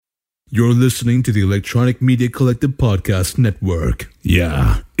You're listening to the Electronic Media Collective Podcast Network.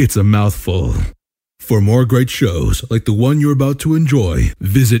 Yeah, it's a mouthful. For more great shows like the one you're about to enjoy,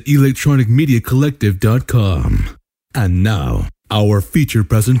 visit electronicmediacollective.com. And now, our feature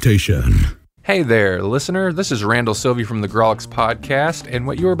presentation. Hey there, listener. This is Randall Sylvie from the Grawlix podcast, and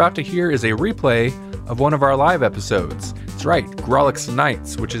what you're about to hear is a replay of one of our live episodes. That's right, Grawlix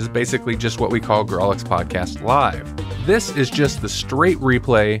Nights, which is basically just what we call Grawlix Podcast Live. This is just the straight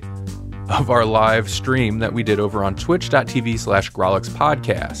replay of our live stream that we did over on twitch.tv/Grawlix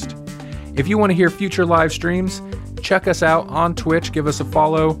Podcast. If you want to hear future live streams, check us out on Twitch, give us a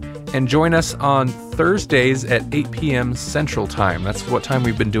follow, and join us on Thursdays at 8 p.m. Central Time. That's what time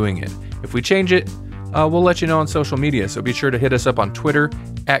we've been doing it. If we change it, we'll let you know on social media, so be sure to hit us up on Twitter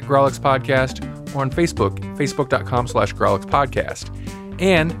at Grawlix Podcast or on Facebook, facebook.com/Grawlix Podcast.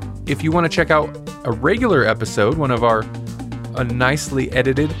 And if you want to check out a regular episode, one of our nicely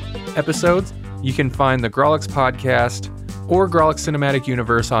edited episodes, you can find the Grawlix Podcast or Grawlix Cinematic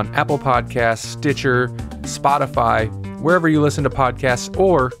Universe on Apple Podcasts, Stitcher, Spotify, wherever you listen to podcasts,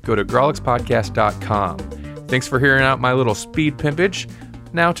 or go to grawlixpodcast.com. Thanks for hearing out my little speed pimpage.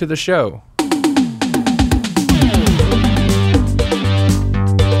 Now to the show.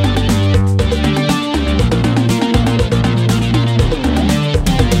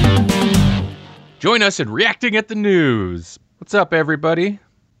 Join us in reacting at the news. What's up, everybody?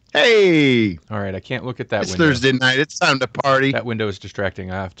 Hey! All right, I can't look at that It's window. Thursday night. It's time to party. That window is distracting.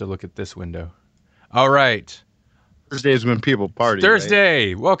 I have to look at this window. All right. Thursday is when people party.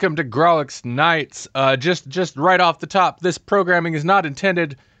 Thursday. Right? Welcome to Grawlix Nights. Just right off the top, this programming is not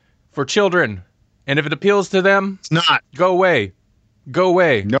intended for children. And if it appeals to them, it's not. Go away. Go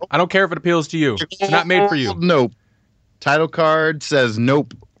away. Nope. I don't care if it appeals to you. It's not made for you. Nope. Title card says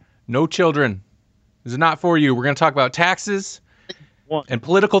nope. No children. This is not for you. We're going to talk about taxes and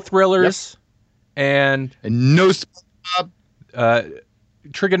political thrillers and no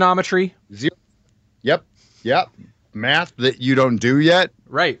trigonometry. Zero. Yep. Math that you don't do yet.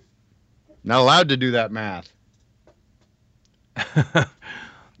 Right. Not allowed to do that math.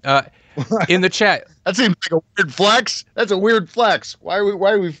 In the chat. That seems like a weird flex. That's a weird flex. Why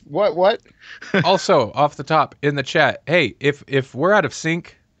are we what? Also, off the top, in the chat, hey, if we're out of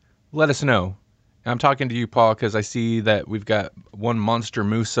sync, let us know. I'm talking to you, Paul, because I see that we've got one monster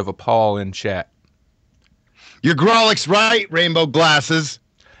moose of a Paul in chat. You're Grawlix, right? Rainbow glasses.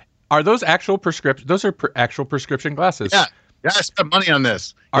 Are those actual prescription? Those are actual prescription glasses. Yeah, I spent money on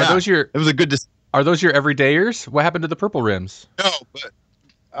this. Are those your? It was a good. Are those your everydayers? What happened to the purple rims? No, but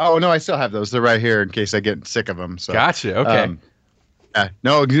no, I still have those. They're right here in case I get sick of them. So gotcha. Okay. Yeah.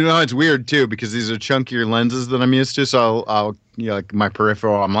 No, it's weird too because these are chunkier lenses that I'm used to. So I'll like my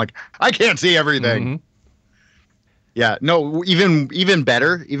peripheral. I'm like, I can't see everything. Mm-hmm. Yeah. No. Even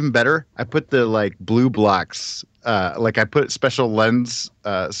better. I put the like blue blocks. Like I put special lens,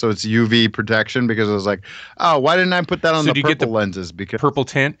 so it's UV protection because I was like, oh, why didn't I put that on the purple lenses? Because purple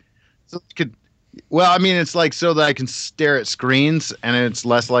tint. So it could. Well, I mean, it's like so that I can stare at screens and it's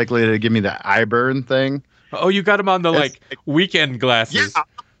less likely to give me the eye burn thing. Oh, you got them on the weekend glasses. Yeah,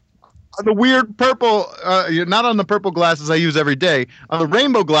 on the weird purple, not on the purple glasses I use every day, on the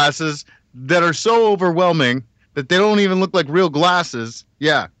rainbow glasses that are so overwhelming that they don't even look like real glasses.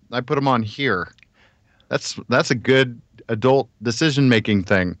 Yeah, I put them on here. That's a good adult decision-making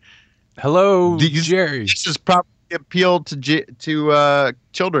thing. Hello, Jerry. This is probably appealed to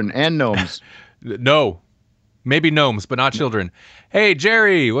children and gnomes. No, maybe gnomes, but not children. Hey,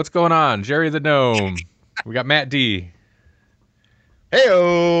 Jerry, what's going on? Jerry the gnome. We got Matt D.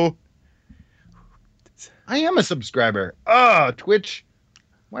 Heyo. I am a subscriber. Oh, Twitch.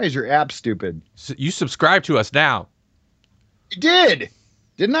 Why is your app stupid? So you subscribe to us now. You did,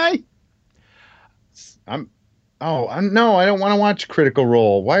 didn't I? No, I don't want to watch Critical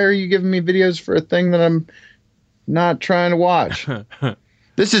Role. Why are you giving me videos for a thing that I'm not trying to watch?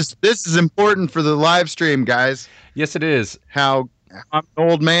 This is important for the live stream, guys. Yes, it is. How I'm an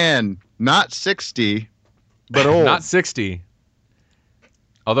old man, not 60, but old. Not 60.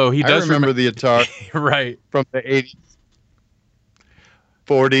 Although he does remember the Atari right from the 80s.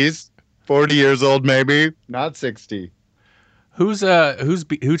 40s. 40 years old maybe, not 60. Who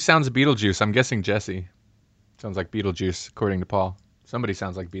sounds Beetlejuice? I'm guessing Jesse. Sounds like Beetlejuice, according to Paul. Somebody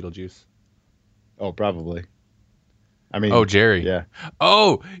sounds like Beetlejuice. Oh, probably. I mean, oh, Jerry. Yeah.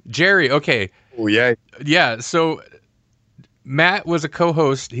 Oh, Jerry. Okay. Oh, yeah. Yeah. So Matt was a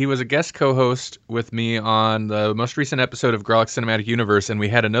co-host. He was a guest co-host with me on the most recent episode of Grawlix Cinematic Universe, and we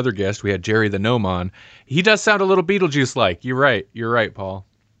had another guest. We had Jerry the Gnome on. He does sound a little Beetlejuice-like. You're right, Paul.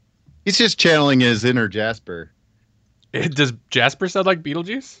 He's just channeling his inner Jasper. Does Jasper sound like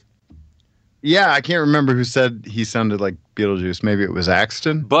Beetlejuice? Yeah, I can't remember who said he sounded like Beetlejuice. Maybe it was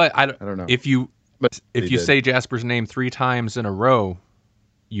Axton. But I don't know. If you He did. say Jasper's name 3 times in a row,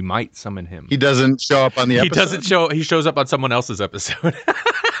 you might summon him. He doesn't show up on the episode. He doesn't show. He shows up on someone else's episode.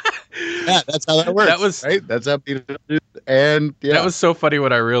 Yeah, that's how that works. That was right. That's how Beetlejuice. And yeah, that was so funny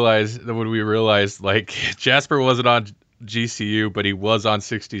when we realized like Jasper wasn't on GCU, but he was on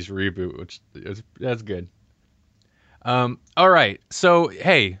 60s Reboot, that's good. All right. So,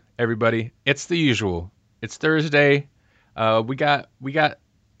 hey, everybody, it's the usual. It's Thursday. We got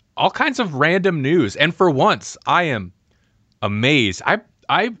all kinds of random news, and for once, I am amazed. I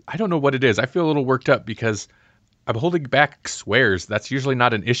don't know what it is. I feel a little worked up because I'm holding back swears. That's usually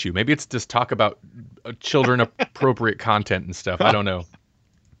not an issue. Maybe it's just talk about children appropriate content and stuff. I don't know.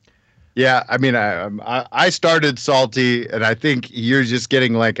 Yeah, I mean, I started salty, and I think you're just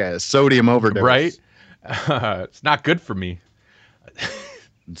getting like a sodium overdose. Right? It's not good for me.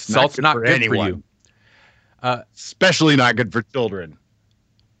 Salt's not good for you. Especially not good for children.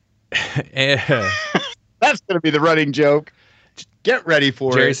 That's going to be the running joke. Get ready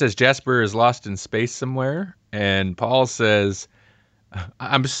for Jerry it. says Jasper is lost in space somewhere. And Paul says,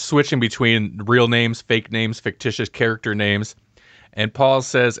 I'm switching between real names, fake names, fictitious character names. And Paul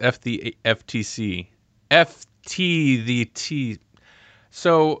says F the FTC. FT the T.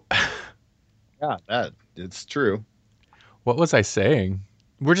 So. Yeah, it's true. What was I saying?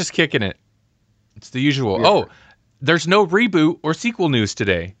 We're just kicking it. It's the usual. Yeah. Oh, there's no reboot or sequel news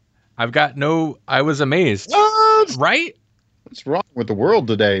today. I was amazed. What? Right? What's wrong with the world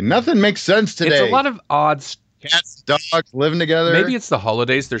today? Nothing makes sense today. It's a lot of odds. Cats, dogs living together. Maybe it's the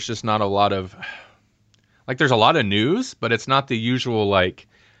holidays. There's just not a lot of, like, there's a lot of news, but it's not the usual, like,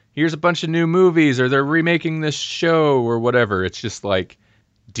 here's a bunch of new movies or they're remaking this show or whatever. It's just like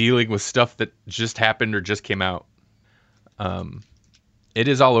dealing with stuff that just happened or just came out. It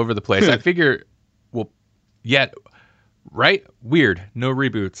is all over the place. I figure, right? Weird. No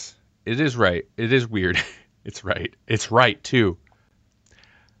reboots. It is right. It is weird. It's right. It's right too.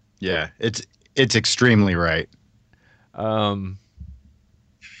 Yeah, it's extremely right. Or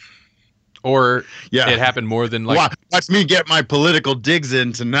it happened more than like. Watch me get my political digs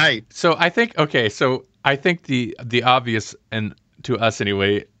in tonight. So I think the obvious, and to us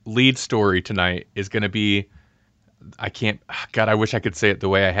anyway, lead story tonight is going to be. I wish I could say it the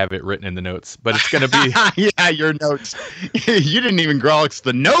way I have it written in the notes, but it's going to be. Yeah, your notes. You didn't even Grawlix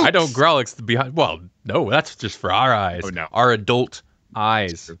the notes. I don't Grawlix the behind. Well, no, that's just for our eyes. Oh, no. Our adult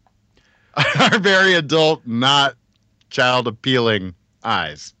eyes. Our very adult, not child appealing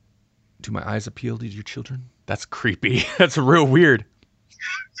eyes. Do my eyes appeal to your children? That's creepy. That's real weird.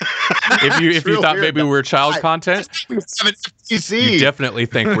 If you thought maybe we're child content, you definitely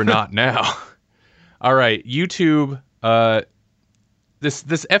think we're not now. All right, YouTube. This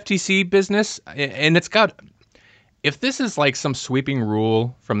FTC business, and it's got. If this is like some sweeping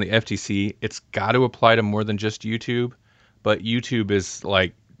rule from the FTC, it's got to apply to more than just YouTube. But YouTube is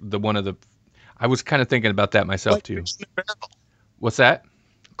like I was kind of thinking about that myself too. What's that?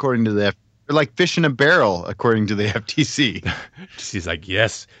 According to they're like fish in a barrel, according to the FTC. She's like,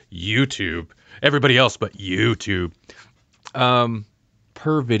 yes, YouTube. Everybody else but YouTube.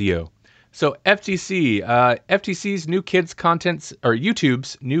 Per video. So FTC's new kids content, or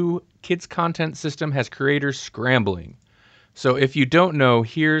YouTube's new kids content system has creators scrambling. So if you don't know,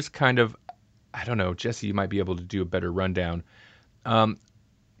 here's kind of, I don't know, Jesse, you might be able to do a better rundown.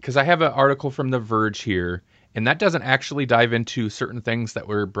 Because I have an article from The Verge here, and that doesn't actually dive into certain things that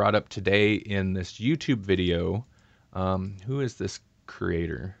were brought up today in this YouTube video. Who is this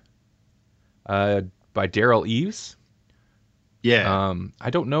creator? By Daryl Eves? Yeah. I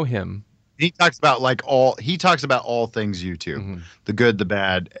don't know him. He talks about all things YouTube, mm-hmm. The good, the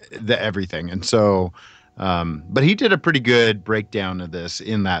bad, the everything. And so, but he did a pretty good breakdown of this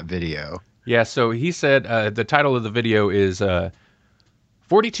in that video. Yeah. So he said, the title of the video is,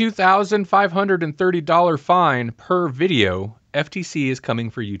 $42,530 fine per video. FTC is coming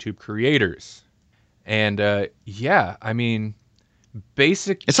for YouTube creators. And, I mean,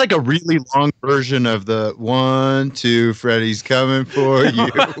 it's like a really long version of the 1, 2, Freddy's coming for you.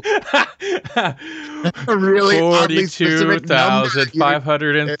 Really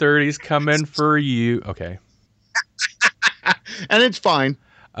 42,530 is coming for you. Okay. And it's fine.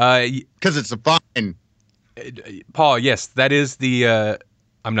 Because it's a fine. Paul, yes, that is the,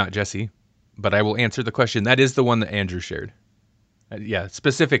 I'm not Jesse, but I will answer the question. That is the one that Andrew shared. Yeah,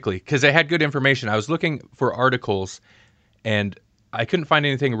 specifically, because they had good information. I was looking for articles, and I couldn't find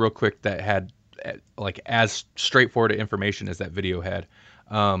anything real quick that had like as straightforward information as that video had.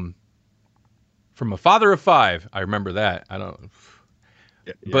 From a father of 5, I remember that. I don't.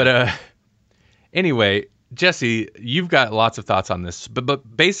 Yeah. But Anyway, Jesse, you've got lots of thoughts on this,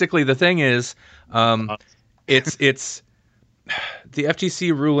 but basically the thing is, it's the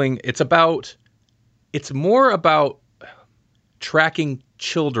FTC ruling. It's more about tracking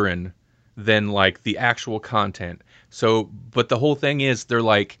children than like the actual content. So, but the whole thing is they're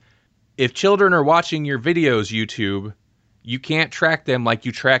like, if children are watching your videos, YouTube, you can't track them like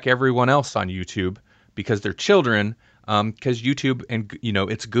you track everyone else on YouTube because they're children. Because YouTube and,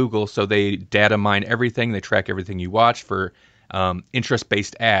 it's Google, so they data mine everything. They track everything you watch for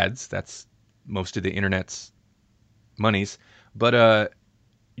interest-based ads. That's most of the internet's monies. But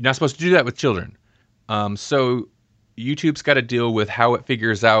you're not supposed to do that with children. So YouTube's got to deal with how it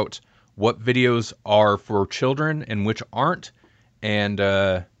figures out what videos are for children and which aren't. And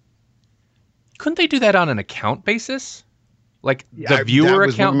couldn't they do that on an account basis? Like the viewer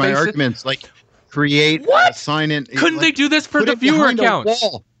account basis? My basis? arguments, like create, sign in. Couldn't they do this for the viewer accounts?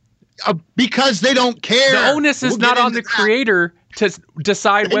 Because they don't care. The onus is not on the creator to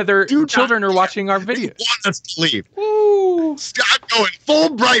decide whether children are watching our videos. They want us to leave. Woo. I'm going full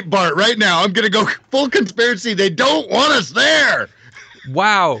Breitbart right now. I'm going to go full conspiracy. They don't want us there.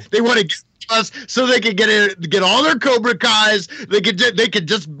 Wow. They want to get us so they can get all their Cobra Kais. They could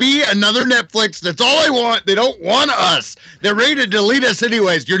just be another Netflix. That's all I want. They don't want us. They're ready to delete us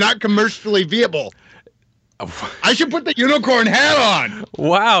anyways. You're not commercially viable. I should put the unicorn hat on.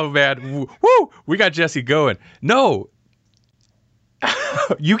 Wow, man. Woo! We got Jesse going. No.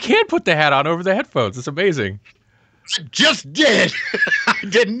 You can't put the hat on over the headphones. It's amazing. I just did. I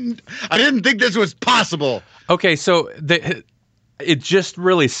didn't think this was possible. Okay, so it just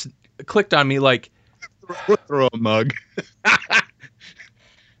really clicked on me like... Throw a mug.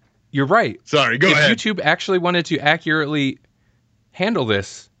 You're right. Sorry, go ahead. If YouTube actually wanted to accurately handle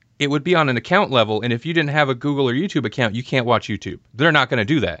this, it would be on an account level, and if you didn't have a Google or YouTube account, you can't watch YouTube. They're not going to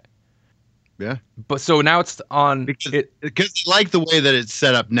do that. Yeah. But so now it's on... Because I like the way that it's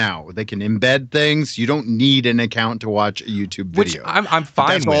set up now. They can embed things. You don't need an account to watch a YouTube video. Which I'm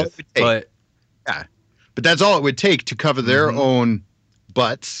fine with, but... Yeah. But that's all it would take to cover their own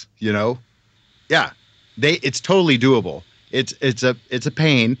butts, Yeah. It's totally doable. It's a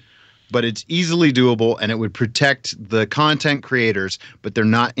pain, but it's easily doable, and it would protect the content creators, but they're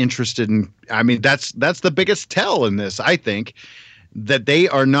not interested in... I mean, that's the biggest tell in this, I think, that they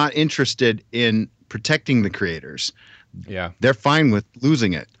are not interested in protecting the creators. Yeah. They're fine with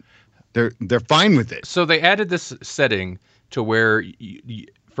losing it. They're fine with it. So they added this setting to where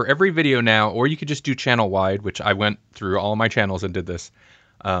for every video now, or you could just do channel wide, which I went through all my channels and did this.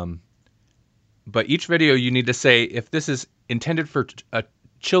 But each video you need to say if this is intended for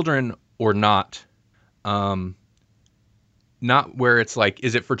children or not. Not where it's like,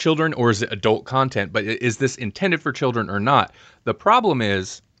 is it for children or is it adult content? But is this intended for children or not? The problem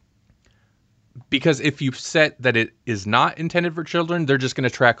is, because if you set that it is not intended for children, they're just going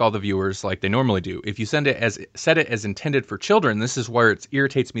to track all the viewers like they normally do. If you set it as intended for children, this is where it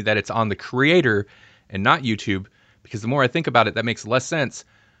irritates me that it's on the creator and not YouTube, because the more I think about it, that makes less sense.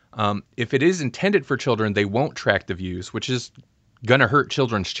 If it is intended for children, they won't track the views, which is going to hurt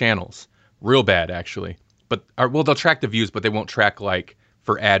children's channels real bad, actually. But they'll track the views, but they won't track like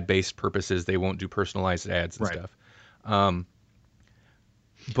for ad-based purposes. They won't do personalized ads and stuff.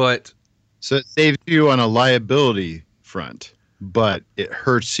 But so it saves you on a liability front, but it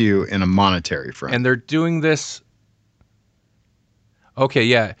hurts you in a monetary front. And they're doing this. Okay,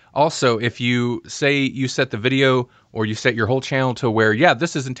 yeah. Also, if you say you set the video or you set your whole channel to where,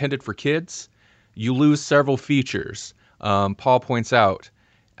 this is intended for kids, you lose several features. Paul points out.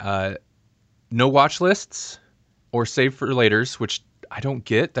 No watch lists or save for laters, which I don't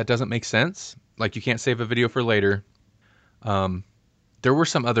get. That doesn't make sense. Like, you can't save a video for later. There were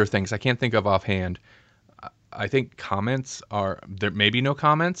some other things I can't think of offhand. I think comments are... There may be no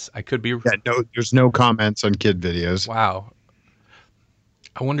comments. I could be... Yeah, no, there's no comments on kid videos. Wow.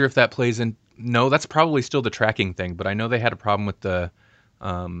 I wonder if that plays in... No, that's probably still the tracking thing, but I know they had a problem with the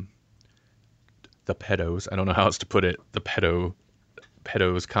pedos. I don't know how else to put it. The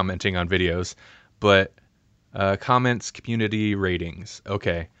pedos commenting on videos, but comments, community ratings.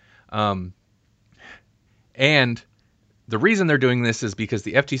 Okay. And the reason they're doing this is because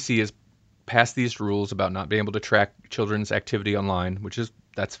the FTC has passed these rules about not being able to track children's activity online,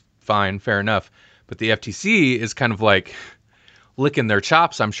 that's fine, fair enough. But the FTC is kind of like licking their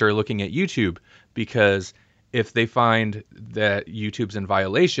chops, I'm sure, looking at YouTube, because if they find that YouTube's in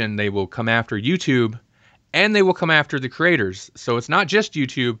violation, they will come after YouTube and they will come after the creators. So it's not just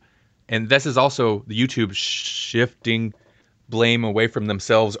YouTube. And this is also the YouTube shifting blame away from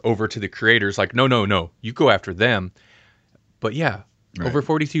themselves over to the creators. Like, no, you go after them. But yeah, Over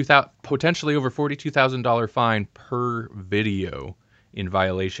 42,000, potentially over $42,000 fine per video in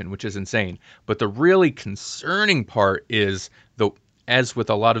violation, which is insane. But the really concerning part is, as with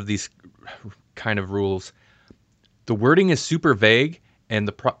a lot of these kind of rules, the wording is super vague. And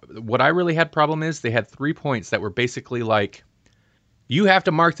what I really had problem is they had 3 points that were basically like, you have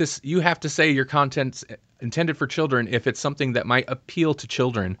to mark this, you have to say your content's intended for children if it's something that might appeal to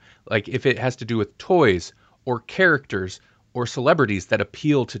children, like if it has to do with toys or characters or celebrities that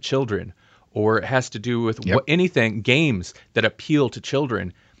appeal to children, or it has to do with anything, games that appeal to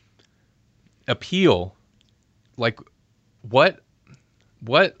children. Appeal, like what?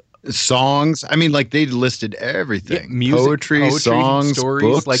 Songs. I mean, like they listed everything. Yeah, music, poetry, songs,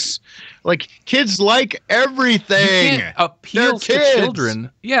 stories, books. Like kids like everything. You can't appeal to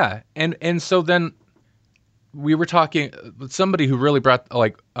children. Yeah, and so then we were talking with somebody who really brought,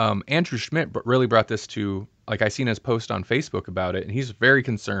 Andrew Schmidt really brought this to, I seen his post on Facebook about it, and he's very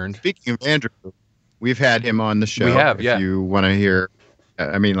concerned. Speaking of Andrew, we've had him on the show. We have, if you want to hear,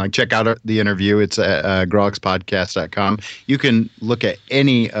 check out the interview. It's at grawlixpodcast.com. You can look at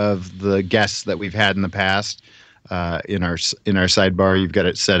any of the guests that we've had in the past. In our sidebar, you've got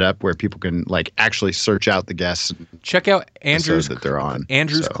it set up where people can actually search out the guests. And check out Andrew's that they're on.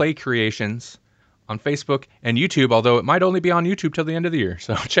 Andrew's Clay Creations on Facebook and YouTube, although it might only be on YouTube till the end of the year.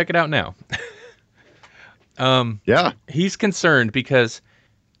 So check it out now. He's concerned because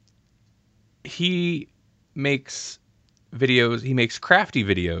he makes videos. He makes crafty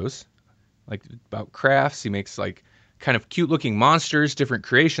videos, about crafts. He makes kind of cute looking monsters, different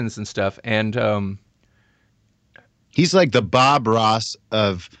creations and stuff. And he's like the Bob Ross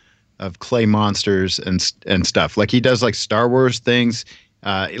of clay monsters and stuff. Like he does Star Wars things.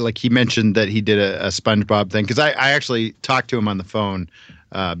 He mentioned that he did a SpongeBob thing, because I actually talked to him on the phone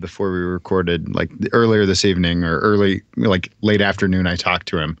before we recorded, earlier this evening or early, late afternoon. I talked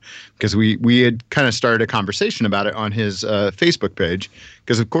to him because we had kind of started a conversation about it on his Facebook page,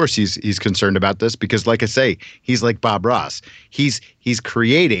 because of course he's concerned about this, because like I say, he's like Bob Ross. He's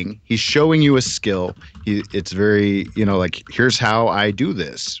creating, he's showing you a skill. It's very, here's how I do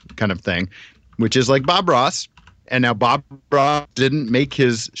this kind of thing, which is like Bob Ross. And now Bob Ross didn't make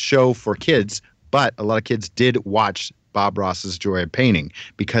his show for kids, but a lot of kids did watch Bob Ross's Joy of Painting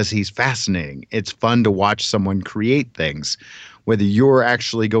because he's fascinating. It's fun to watch someone create things, whether you're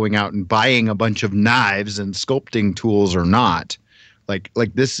actually going out and buying a bunch of knives and sculpting tools or not.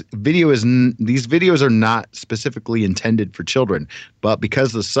 These videos are not specifically intended for children, but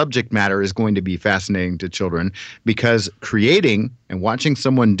because the subject matter is going to be fascinating to children, because creating and watching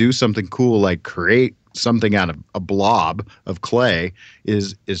someone do something cool, like create something out of a blob of clay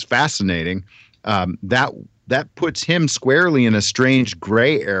is fascinating. That puts him squarely in a strange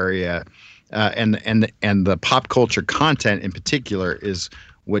gray area, and the pop culture content in particular is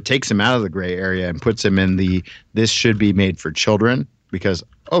what takes him out of the gray area and puts him in this should be made for children, because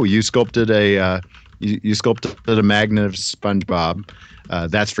you sculpted a magnet of SpongeBob,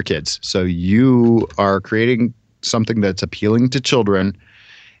 that's for kids. So you are creating something that's appealing to children,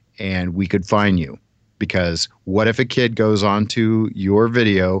 and we could fine you. Because what if a kid goes onto your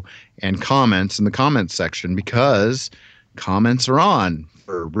video and comments in the comments section, because comments are on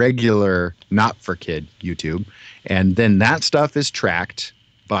for regular, not for kid YouTube, and then that stuff is tracked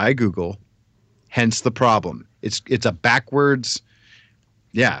by Google, hence the problem. It's a backwards,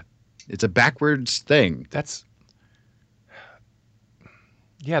 it's a backwards thing. I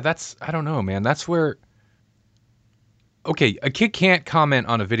don't know, man. That's where, okay, a kid can't comment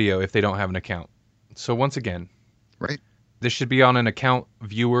on a video if they don't have an account. So once again, right, this should be on an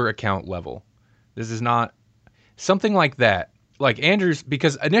viewer account level. This is not something like that. Like Andrew's,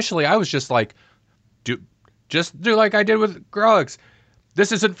 because initially I was just like, do like I did with Grawlix.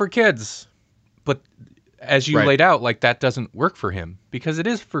 This isn't for kids. But as you laid out, that doesn't work for him, because it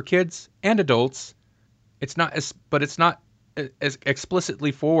is for kids and adults. It's not as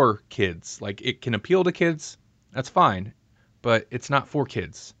explicitly for kids. It can appeal to kids. That's fine, but it's not for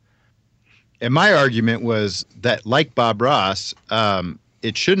kids. And my argument was that, like Bob Ross,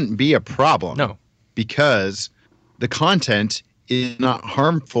 it shouldn't be a problem. No. Because the content is not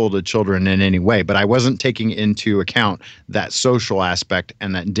harmful to children in any way. But I wasn't taking into account that social aspect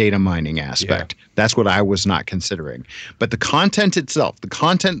and that data mining aspect. Yeah. That's what I was not considering. But the content itself, the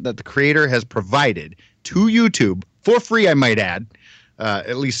content that the creator has provided to YouTube, for free, I might add,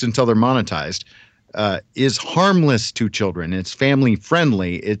 at least until they're monetized, is harmless to children. It's family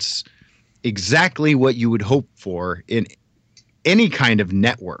friendly. It's exactly what you would hope for in any kind of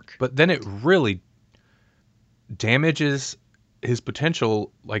network. But then it really damages his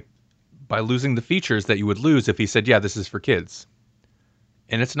potential, by losing the features that you would lose if he said, yeah, this is for kids.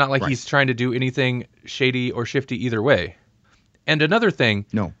 And it's not like Right. he's trying to do anything shady or shifty either way. And another thing,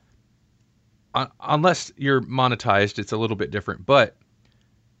 No. unless you're monetized, it's a little bit different. But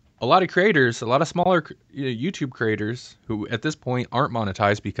a lot of creators, a lot of smaller YouTube creators who at this point aren't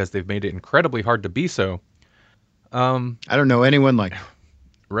monetized because they've made it incredibly hard to be so. I don't know anyone like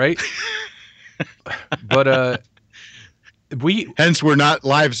Right? But hence we're not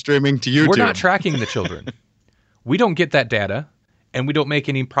live streaming to YouTube. we're not tracking the children. We don't get that data, and we don't make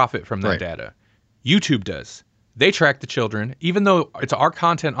any profit from that Right. data. YouTube does. They track the children. Even though it's our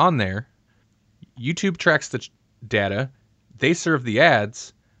content on there, YouTube tracks the data. They serve the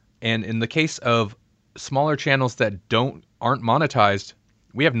ads. And in the case of smaller channels that aren't monetized,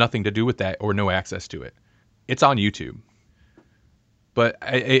 we have nothing to do with that or no access to it. It's on YouTube. But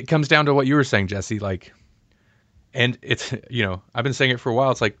it comes down to what you were saying, Jesse. Like, and it's, I've been saying it for a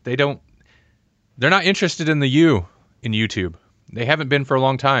while. It's like they're not interested in the U in YouTube. They haven't been for a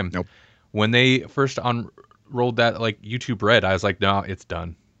long time. Nope. When they first unrolled that like YouTube Red, I was like, no, it's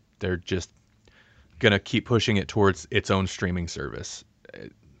done. They're just gonna keep pushing it towards its own streaming service.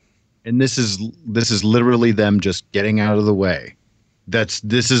 And this is literally them just getting out of the way. This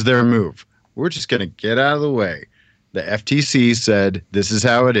is their move. We're just gonna get out of the way. The FTC said this is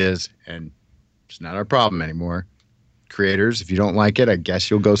how it is, and it's not our problem anymore. Creators, if you don't like it, I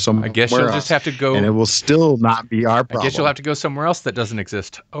guess you'll go somewhere else. I guess you'll just have to go, and it will still not be our problem. I guess you'll have to go somewhere else that doesn't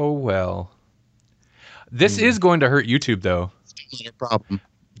exist. Oh well. This is going to hurt YouTube though. It's not a problem.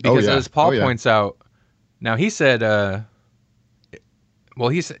 Because as Paul points out, now he said,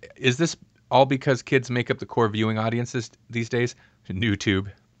 is this all because kids make up the core viewing audiences these days?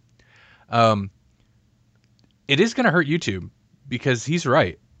 YouTube. It is going to hurt YouTube because he's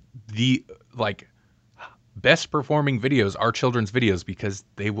right. The best performing videos are children's videos because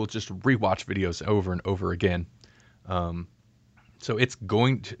they will just rewatch videos over and over again. So it's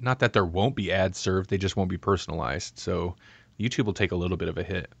going to, not that there won't be ads served, they just won't be personalized. So YouTube will take a little bit of a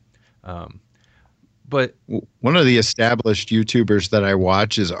hit. But one of the established YouTubers that I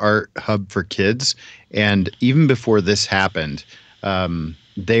watch is Art Hub for Kids, and even before this happened,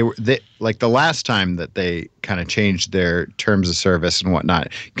 they like the last time that they kind of changed their terms of service and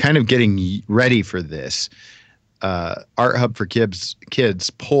whatnot, kind of getting ready for this. Art Hub for Kids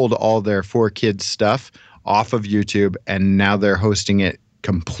pulled all their 4Kids stuff off of YouTube, and now they're hosting it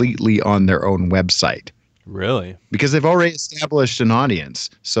completely on their own website. Really? Because they've already established an audience.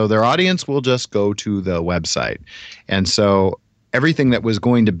 So their audience will just go to the website. And so everything that was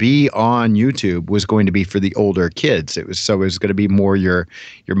going to be on YouTube was going to be for the older kids. It was going to be more your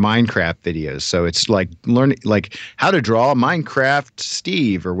Minecraft videos. So it's like learning like how to draw Minecraft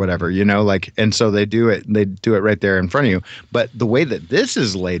Steve or whatever, and so they do it right there in front of you. But the way that this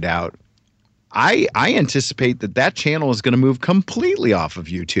is laid out, I anticipate that channel is going to move completely off of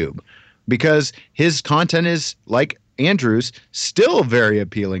YouTube, because his content is, like Andrew's, still very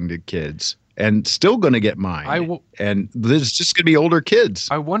appealing to kids and still going to get mined. And there's just going to be older kids.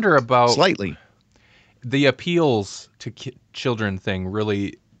 I wonder about slightly. The appeals to children thing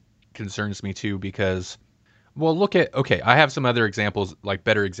really concerns me too, because, well, I have some other examples, like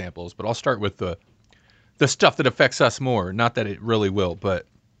better examples, but I'll start with the stuff that affects us more. Not that it really will, but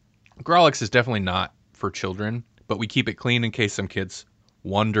Grawlix is definitely not for children, but we keep it clean in case some kids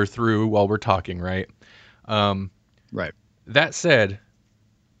wander through while we're talking, right? Right. That said,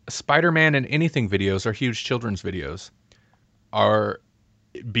 Spider-Man and anything videos are huge children's videos.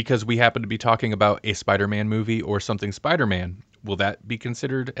 Because we happen to be talking about a Spider-Man movie or something Spider-Man, will that be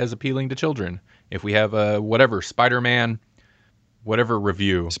considered as appealing to children? If we have a whatever Spider-Man, whatever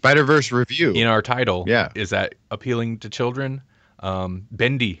review, Spider-Verse review in our title, yeah, is that appealing to children?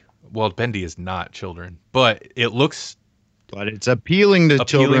 Bendy is not children, but it looks. But it's appealing to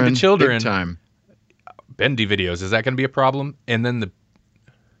children. Big time. Bendy videos, is that going to be a problem? And then the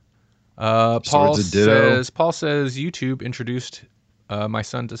Paul says YouTube introduced my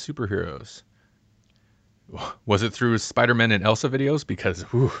son to superheroes. Was it through Spider-Man and Elsa videos? Because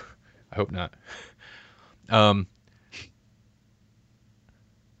I hope not.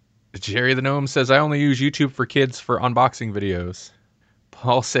 Jerry the Gnome says, I only use YouTube for kids for unboxing videos.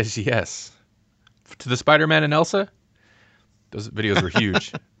 Paul says yes. To the Spider-Man and Elsa? Those videos were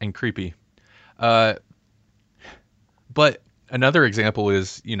huge and creepy. But another example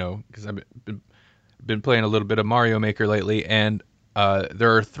is, because I've been playing a little bit of Mario Maker lately, and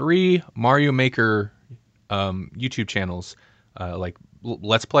there are 3 Mario Maker YouTube channels, like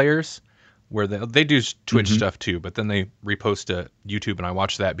Let's Players, where they do Twitch stuff too, but then they repost to YouTube, and I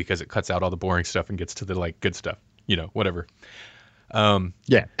watch that because it cuts out all the boring stuff and gets to the good stuff, whatever.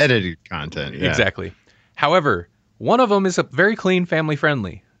 Edited content. Yeah. Exactly. However, One of them is a very clean, family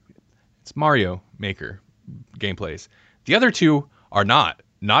friendly. It's Mario Maker gameplays. The other two are not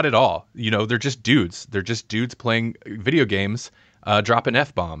at all. They're just dudes. They're just dudes playing video games, dropping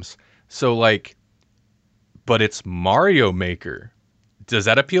F-bombs. So like, but it's Mario Maker. Does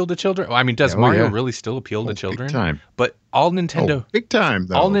that appeal to children? I mean, does Mario really still appeal to children? Big time. But all Nintendo, big time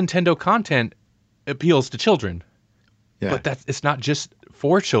though. All Nintendo content appeals to children. Yeah. But it's not just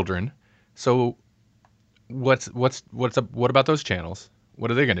for children. So what about those channels? What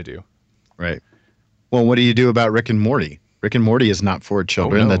are they going to do? Right. Well, what do you do about Rick and Morty? Rick and Morty is not for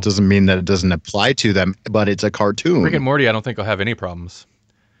children. Oh, no. That doesn't mean that it doesn't apply to them, but it's a cartoon. Rick and Morty, I don't think will have any problems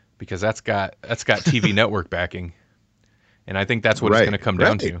because that's got TV network backing. And I think that's what it's going to come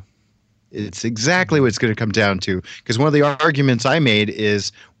down to. It's exactly what it's going to come down to. Because one of the arguments I made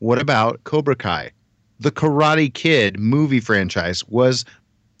is, what about Cobra Kai? The Karate Kid movie franchise was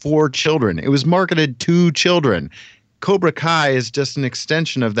for children. It was marketed to children. Cobra Kai is just an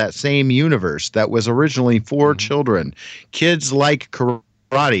extension of that same universe that was originally for children. Kids like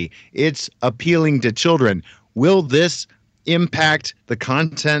karate. It's appealing to children. Will this impact the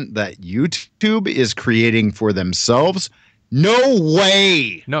content that YouTube is creating for themselves? No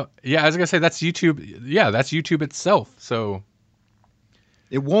way. No, yeah, I was going to say that's YouTube. Yeah, that's YouTube itself. So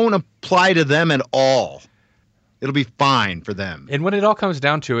it won't apply to them at all. It'll be fine for them. And when it all comes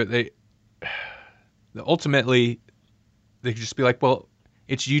down to it, they ultimately could just be like, well,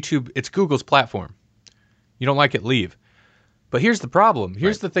 it's YouTube, it's Google's platform. You don't like it, leave. But here's the problem.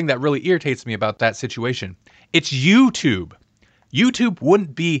 Here's the thing that really irritates me about that situation. It's YouTube. YouTube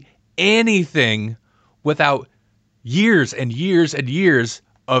wouldn't be anything without years and years and years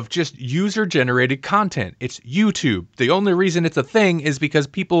of just user-generated content. It's YouTube. The only reason it's a thing is because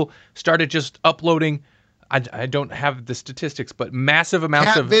people started just uploading, I don't have the statistics, but massive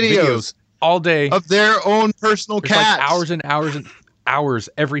amounts of videos all day. Of their own personal cats. Like hours and hours and hours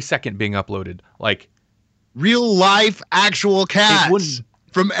every second being uploaded. Like real life actual cats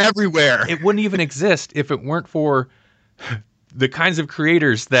from everywhere. It wouldn't even exist if it weren't for the kinds of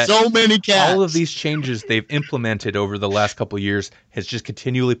creators that so many cats. All of these changes they've implemented over the last couple of years has just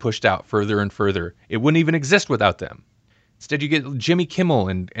continually pushed out further and further. It wouldn't even exist without them. Instead, you get Jimmy Kimmel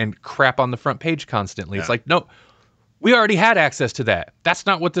and crap on the front page constantly. Yeah. It's like, no, we already had access to that. That's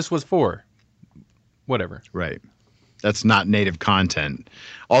not what this was for. Whatever. Right. That's not native content.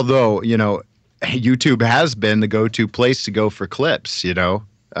 Although, YouTube has been the go-to place to go for clips, a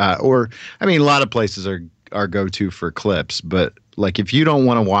lot of places are go-to for clips, but like if you don't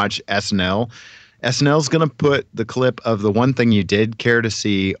want to watch SNL's going to put the clip of the one thing you did care to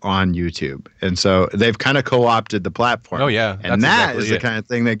see on YouTube. And so they've kind of co-opted the platform. Oh yeah. And that is the kind of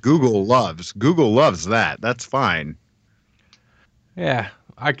thing that Google loves. Google loves that. That's fine. Yeah.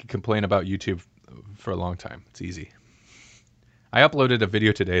 I could complain about YouTube for a long time. It's easy. I uploaded a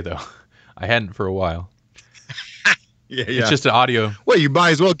video today though. I hadn't for a while. Yeah. It's just an audio. Well, you might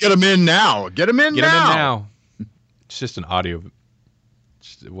as well get them in now. Get them in now. It's just an audio.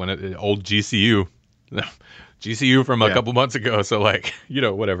 Old GCU. GCU from a couple months ago. So like,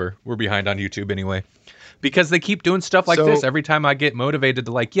 whatever. We're behind on YouTube anyway. Because they keep doing stuff like this. Every time I get motivated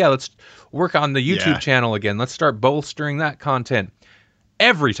to like, let's work on the YouTube channel again. Let's start bolstering that content.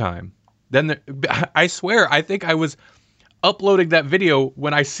 Every time. Then I swear, I think I was uploading that video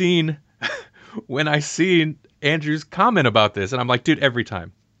when I seen Andrew's comment about this, and I'm like, dude, every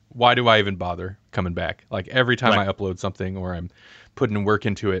time, why do I even bother coming back? Like every time I upload something or I'm putting work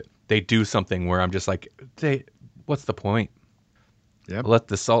into it, they do something where I'm just like, what's the point? Yep. Let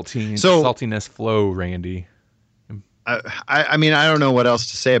the saltiness flow, Randy. I mean, I don't know what else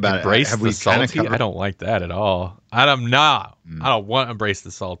to say about it. Embrace the salty? I don't like that at all. I don't want to embrace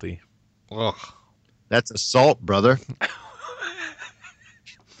the salty. Ugh. That's assault, brother.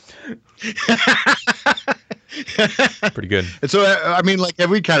 Pretty good. And so, I mean, like,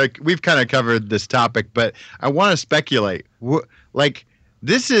 we've kind of covered this topic, but I want to speculate. Like,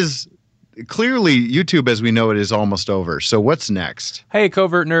 this is clearly YouTube as we know it is almost over. So what's next? Hey,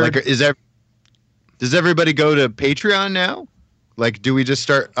 covert nerd. Like, does everybody go to Patreon now? Like, do we just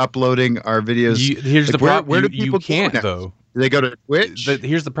start uploading our videos? Here's the problem. Where do people can't though? Do they go to Twitch?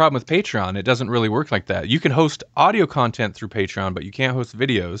 Here's the problem with Patreon. It doesn't really work like that. You can host audio content through Patreon, but you can't host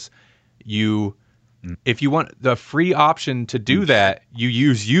videos. If you want the free option to do that, you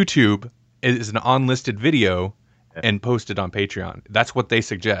use YouTube as an unlisted video and post it on Patreon. That's what they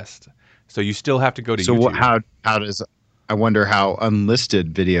suggest. So you still have to go to YouTube. So how does I wonder how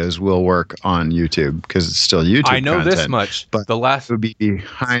unlisted videos will work on YouTube because it's still YouTube I know content, this much. But it would be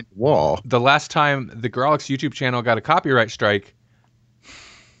behind the wall. The last time the Grawlix YouTube channel got a copyright strike,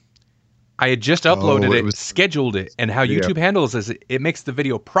 I had just uploaded it was scheduled it, and how YouTube handles is it makes the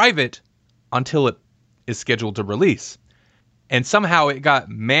video private until it is scheduled to release. And somehow it got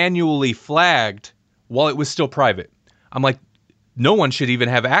manually flagged while it was still private. I'm like, no one should even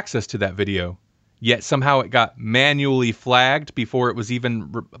have access to that video. Yet somehow it got manually flagged before it was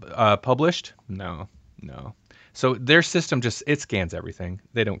even published. No. So their system it scans everything.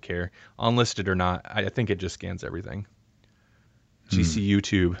 They don't care. Unlisted or not, I think it just scans everything. GC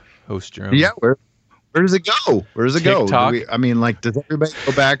YouTube, host your own. Yeah, where does it go? Where does it TikTok. go? Does everybody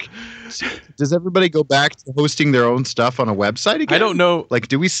go back? Does everybody go back to hosting their own stuff on a website again? I don't know. Like,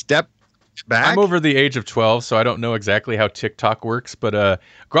 do we step back? I'm over the age of 12, so I don't know exactly how TikTok works, but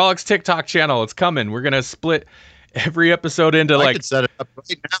Grawlix TikTok channel, it's coming. We're going to split every episode into I could set it up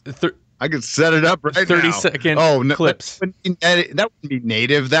right now. I could set it up right 30-second clips. That wouldn't be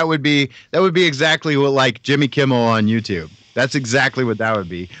native. That would be exactly what like Jimmy Kimmel on YouTube. That's exactly what that would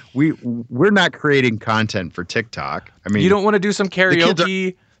be. We're not creating content for TikTok. I mean, you don't want to do some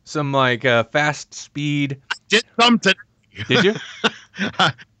karaoke, some like fast speed. I did some today. Did you?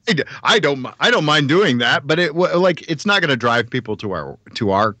 I don't mind doing that, but it's not going to drive people to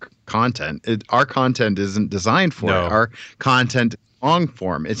our content. Our content isn't designed for it. Our content is long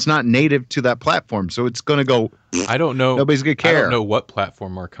form. It's not native to that platform, so it's going to go. I don't know. Nobody's going to care. I don't know what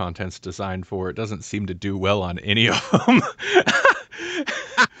platform our content's designed for. It doesn't seem to do well on any of them.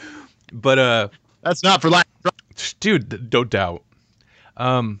 But that's not for life, dude. No doubt.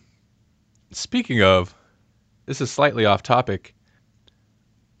 Speaking of, this is slightly off topic.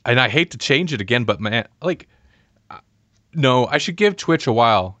 And I hate to change it again, but man, no, I should give Twitch a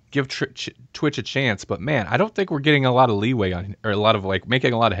while, give Twitch a chance. But man, I don't think we're getting a lot of leeway on, or a lot of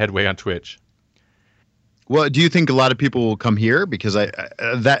making a lot of headway on Twitch. Well, do you think a lot of people will come here? Because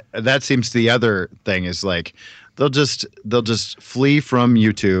that seems the other thing is like they'll just flee from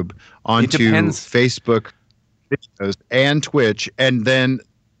YouTube onto Facebook videos and Twitch, and then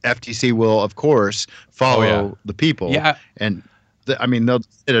FTC will of course follow the people. Yeah, and. They'll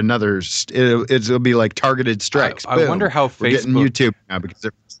hit another. It'll be like targeted strikes. I wonder how Facebook. We're getting YouTube now because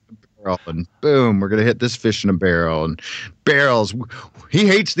they're in a barrel, and boom, we're gonna hit this fish in a barrel and barrels. He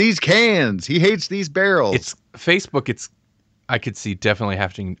hates these cans. He hates these barrels. It's Facebook. I could see definitely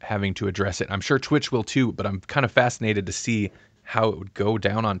having to address it. I'm sure Twitch will too, but I'm kind of fascinated to see how it would go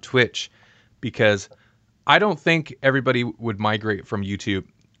down on Twitch, because I don't think everybody would migrate from YouTube.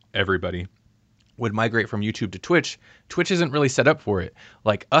 Everybody would migrate from YouTube to Twitch. Twitch isn't really set up for it.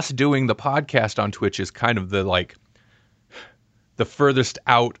 Like us doing the podcast on Twitch is kind of the furthest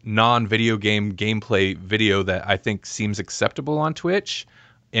out non-video game gameplay video that I think seems acceptable on Twitch.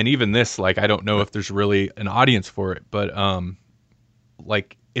 And even this, I don't know if there's really an audience for it, but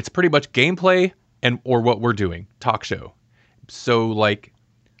it's pretty much gameplay or what we're doing, talk show. So right.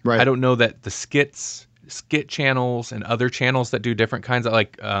 I don't know that the skit channels and other channels that do different kinds of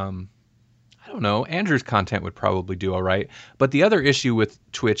I don't know. Andrew's content would probably do all right. But the other issue with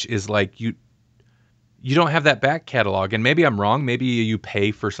Twitch is you don't have that back catalog. And maybe I'm wrong. Maybe you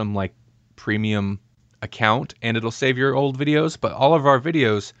pay for some premium account and it'll save your old videos. But all of our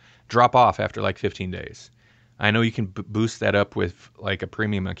videos drop off after 15 days. I know you can boost that up with a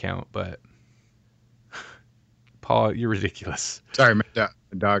premium account, but Paul, you're ridiculous. Sorry, my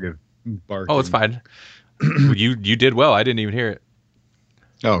dog is barking. Oh, it's fine. You did well. I didn't even hear it.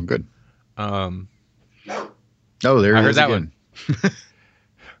 Oh, good. There I heard that again. One.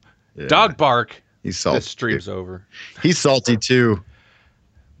 Yeah. Dog bark. He's salty. The stream's over. He's salty too.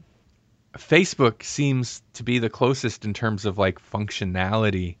 Facebook seems to be the closest in terms of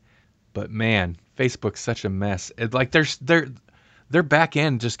functionality, but man, Facebook's such a mess. Their back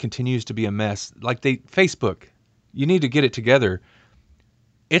end just continues to be a mess. Facebook, you need to get it together.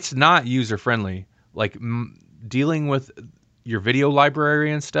 It's not user friendly. Dealing with your video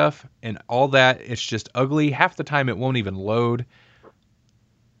library and stuff and all that, it's just ugly. Half the time it won't even load.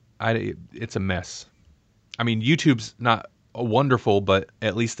 It's a mess. YouTube's not wonderful, but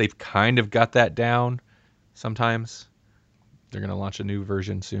at least they've kind of got that down. Sometimes they're going to launch a new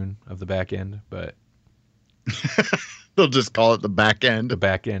version soon of the back end, but they'll just call it the back end. The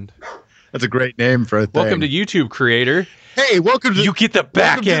back end. That's a great name for a thing. Welcome to YouTube, creator. Hey, welcome to you get the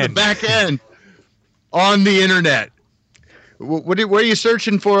back end. The back end on the internet. What are you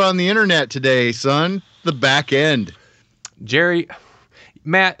searching for on the internet today, son? The back end. Jerry,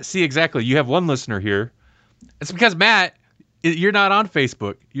 Matt, see, exactly. You have one listener here. It's because, Matt, you're not on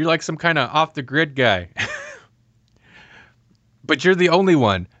Facebook. You're some kind of off-the-grid guy. But you're the only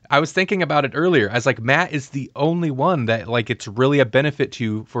one. I was thinking about it earlier. I was Matt is the only one that, it's really a benefit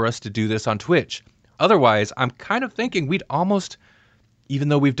for us to do this on Twitch. Otherwise, I'm kind of thinking we'd almost even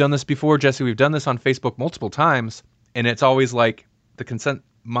though we've done this before, Jesse, we've done this on Facebook multiple times, and it's always like the consent.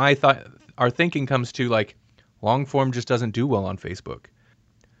 Our thinking comes to like long form just doesn't do well on Facebook.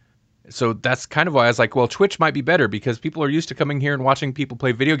 So that's kind of why I was like, well, Twitch might be better because people are used to coming here and watching people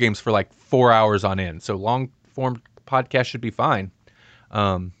play video games for like 4 hours on end. So long form podcast should be fine.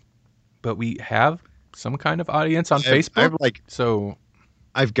 But we have some kind of audience on Facebook.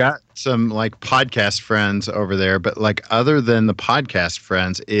 I've got some like podcast friends over there, but like other than the podcast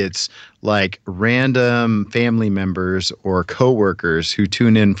friends, it's like random family members or coworkers who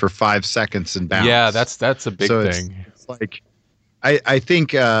tune in for 5 seconds and bounce. Yeah, that's a big thing. It's like I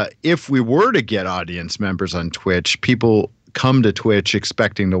think if we were to get audience members on Twitch, people come to Twitch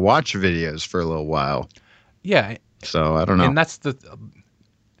expecting to watch videos for a little while. Yeah. So I don't know. And that's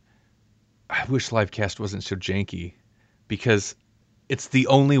I wish Livecast wasn't so janky because it's the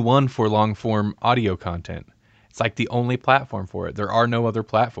only one for long form audio content. It's like the only platform for it. There are no other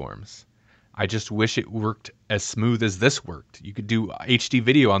platforms. I just wish it worked as smooth as this worked. You could do HD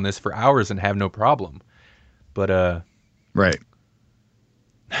video on this for hours and have no problem. But right.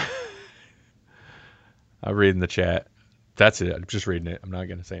 I'll read in the chat. That's it. I'm just reading it. I'm not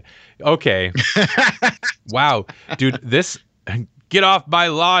going to say it. Okay. Wow. Dude, get off my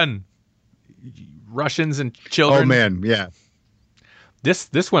lawn. Russians and children. Oh man, yeah.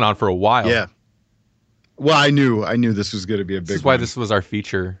 This went on for a while. Yeah. Well, I knew this was going to be a big. This is why this was our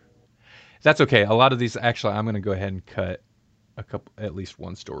feature. That's okay. A lot of these, actually, I'm going to go ahead and cut at least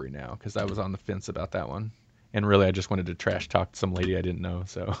one story now because I was on the fence about that one, and really, I just wanted to trash talk some lady I didn't know.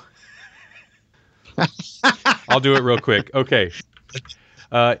 So I'll do it real quick. Okay.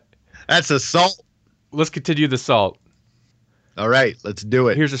 That's assault. Let's continue the salt. All right, let's do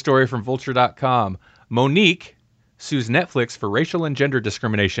it. Here's a story from Vulture.com. Monique sues Netflix for racial and gender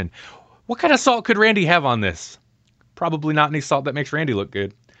discrimination. What kind of salt could Randy have on this? Probably not any salt that makes Randy look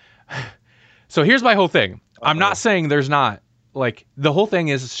good. So here's my whole thing. I'm not saying there's not. Like, the whole thing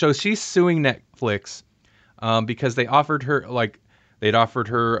is, so she's suing Netflix because they'd offered her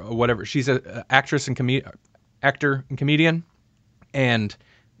whatever. She's an actress and actor and comedian. And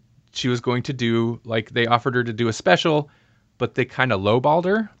she was going to do, like, they offered her to do a special, but they kind of lowballed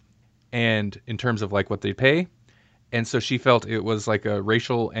her, and in terms of like what they pay. And so she felt it was like a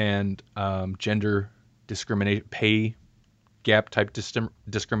racial and gender discrimination, pay gap type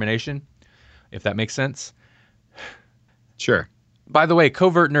discrimination, if that makes sense. Sure. By the way,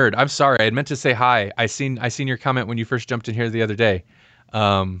 Covert Nerd, I'm sorry. I had meant to say hi. I seen your comment when you first jumped in here the other day.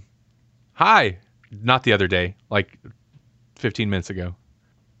 Hi. Not the other day, like 15 minutes ago.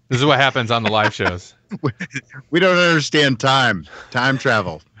 This is what happens on the live shows. We don't understand time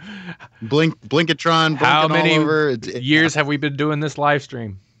travel. Blinkatron, how many all over. years have we been doing this live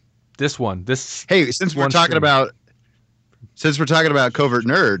stream? Hey, since we're talking about Covert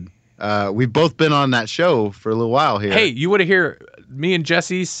Nerd, we've both been on that show for a little while here. Hey, you want to hear me and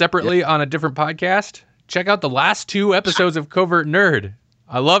Jesse separately on a different podcast? Check out the last 2 episodes of Covert Nerd.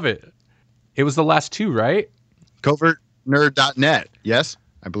 I love it. It was the last 2, right? CovertNerd.net. Yes,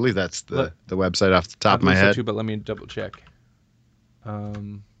 I believe that's the website off the top of my head. Too, but let me double check.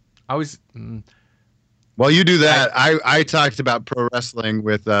 While you do that, I talked about pro wrestling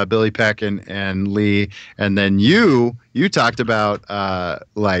with Billy Peck and Lee, and then you talked about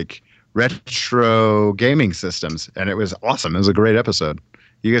like retro gaming systems, and it was awesome. It was a great episode.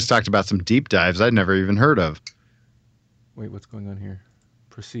 You guys talked about some deep dives I'd never even heard of. Wait, what's going on here?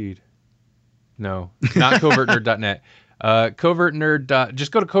 Proceed. No, not covertnerd.net. Covertnerd.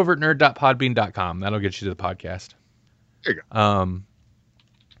 Just go to covertnerd.podbean.com. That'll get you to the podcast. There you go.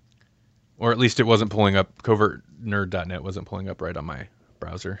 Or at least it wasn't pulling up. Covertnerd.net wasn't pulling up right on my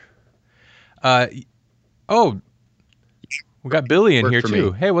browser. Oh, we got Billy in here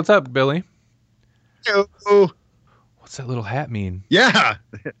too. Hey, what's up, Billy? Hello. What's that little hat mean? Yeah,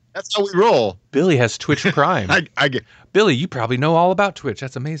 that's how we roll. Billy has Twitch Prime. I get. Billy, you probably know all about Twitch.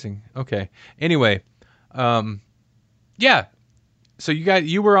 That's amazing. Okay. Anyway, yeah. So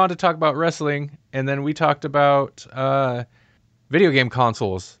you were on to talk about wrestling, and then we talked about video game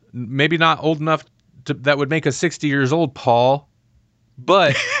consoles. Maybe not old enough that would make us 60 years old, Paul.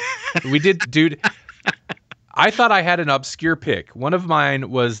 But we did, dude. I thought I had an obscure pick. One of mine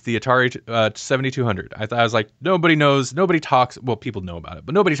was the Atari 7200. I was like, nobody talks. Well, people know about it,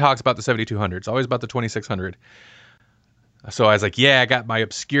 but nobody talks about the 7200. It's always about the 2600. So I was like, yeah, I got my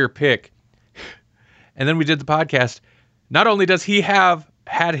obscure pick. And then we did the podcast. Not only does he had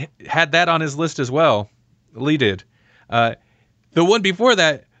that on his list as well, Lee did. The one before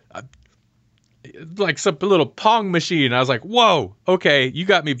that, like some little Pong machine. I was like, whoa, okay, you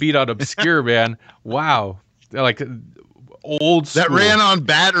got me beat on obscure, man. Wow. Like old school. That ran on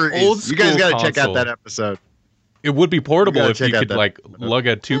batteries. Old school you guys got to check out console. that episode. It would be portable if you could like episode. lug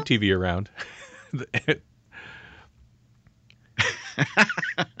a tube TV around.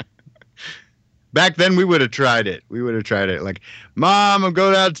 Back then, we would have tried it. Like, Mom, I'm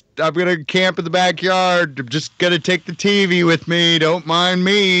going to camp in the backyard. I'm just going to take the TV with me. Don't mind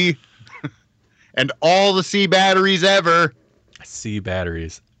me. And all the C batteries ever. C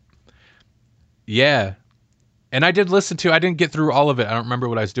batteries. Yeah. And I didn't get through all of it. I don't remember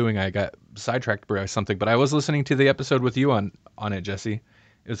what I was doing. I got sidetracked by something, but I was listening to the episode with you on it, Jesse.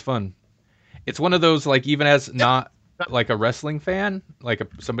 It was fun. It's one of those, like, even as not like a wrestling fan, like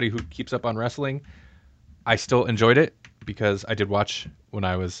somebody who keeps up on wrestling, I still enjoyed it because I did watch when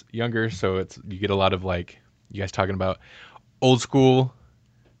I was younger. So you get a lot of like you guys talking about old school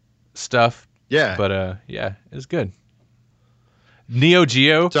stuff. Yeah. But yeah, it was good. Neo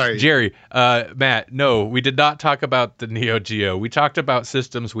Geo. Sorry, Jerry. Matt. No, we did not talk about the Neo Geo. We talked about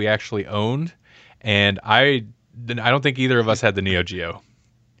systems we actually owned, and I don't think either of us had the Neo Geo.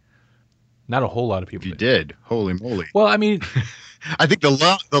 Not a whole lot of people. You did. Holy moly. Well, I mean, I think the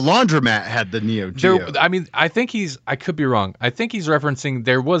laundromat had the Neo Geo. I think I could be wrong. I think he's referencing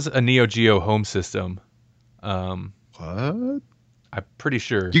there was a Neo Geo home system. What? I'm pretty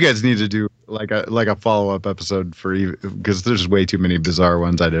sure. You guys need to do like a follow-up episode because there's way too many bizarre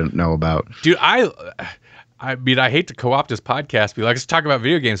ones I didn't know about. Dude, I mean, I hate to co-opt this podcast, be like, let's talk about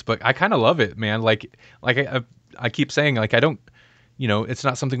video games, but I kind of love it, man. Like I keep saying, like, I don't, it's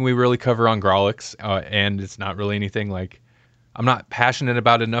not something we really cover on Grawlix, and it's not really anything like I'm not passionate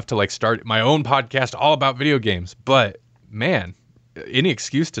about enough to like start my own podcast all about video games. But man, any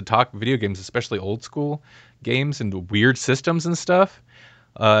excuse to talk video games, especially old school games and weird systems and stuff.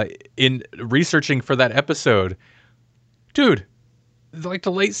 In researching for that episode, dude, like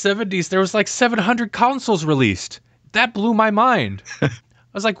the late 70s, there was like 700 consoles released. That blew my mind. I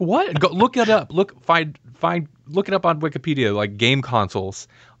was like, what? Go look it up. Look it up on Wikipedia, like game consoles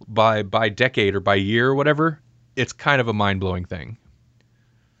by decade or by year or whatever. It's kind of a mind-blowing thing.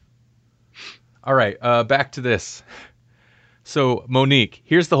 All right, back to this. So Monique,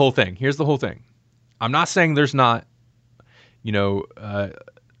 here's the whole thing. I'm not saying there's not,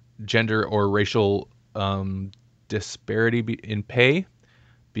 gender or racial disparity in pay,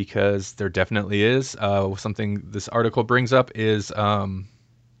 because there definitely is. Something this article brings up is,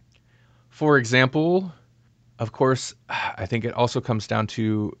 for example, of course, I think it also comes down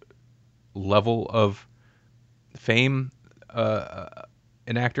to level of fame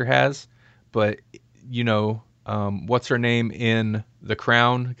an actor has. But, what's her name in The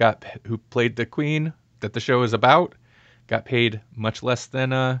Crown, who played the queen that the show is about, got paid much less than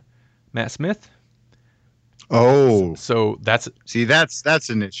Matt Smith. Oh, so that's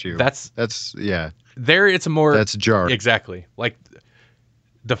an issue. That's yeah. There, it's more. That's jarring. Exactly. Like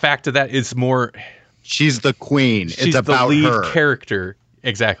the fact of that is more. She's the queen. She's it's about the lead her character.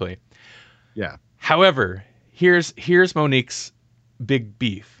 Exactly. Yeah. However, here's Monique's big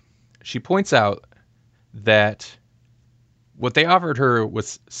beef. She points out that what they offered her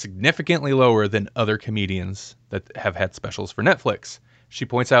was significantly lower than other comedians that have had specials for Netflix. She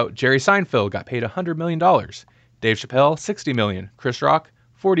points out Jerry Seinfeld got paid $100 million, Dave Chappelle $60 million, Chris Rock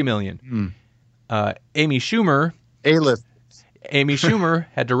 $40 million. Amy Schumer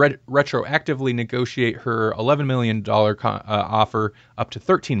had to retroactively negotiate her $11 million offer up to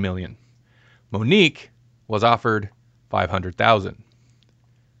 $13 million. Monique was offered $500,000,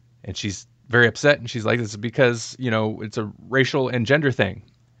 and she's very upset, and she's like, this is because, it's a racial and gender thing.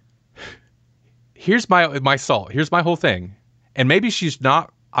 Here's my salt. Here's my whole thing. And maybe she's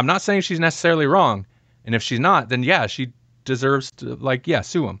not, I'm not saying she's necessarily wrong. And if she's not, then yeah, she deserves to,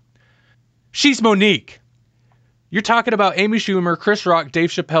 sue him. She's Monique. You're talking about Amy Schumer, Chris Rock,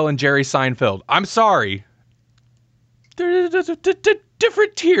 Dave Chappelle, and Jerry Seinfeld. I'm sorry. They're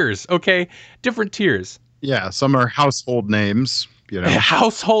different tiers, okay? Different tiers. Yeah, some are household names.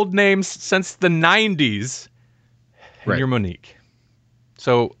 Household names since the 90s. And right. You're Monique.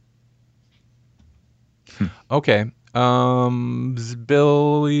 So, okay.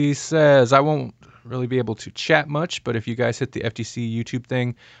 Billy says, I won't really be able to chat much, but if you guys hit the FTC YouTube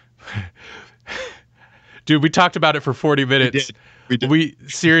thing. Dude, we talked about it for 40 minutes. We did. We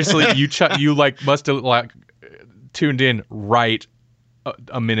seriously, you must have tuned in right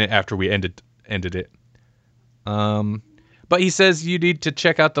a minute after we ended it. But he says you need to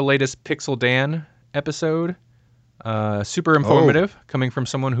check out the latest Pixel Dan episode. Super informative, coming from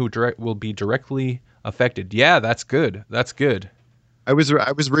someone who will be directly affected. Yeah, that's good. That's good. I was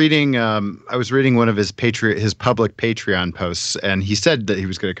reading one of his public Patreon posts, and he said that he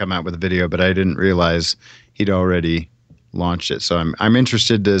was going to come out with a video, but I didn't realize he'd already launched it. So I'm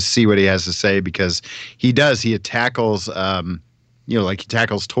interested to see what he has to say, because he tackles he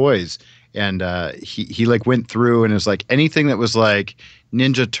tackles toys, and he like went through and is like anything that was like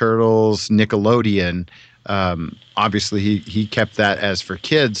Ninja Turtles, Nickelodeon. Obviously he kept that as for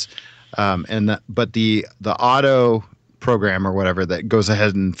kids, but the auto program or whatever that goes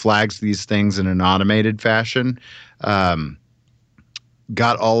ahead and flags these things in an automated fashion,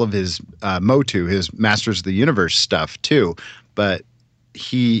 got all of his Motu, his Masters of the Universe stuff too, but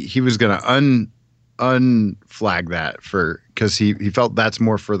he was going to unflag that because he felt that's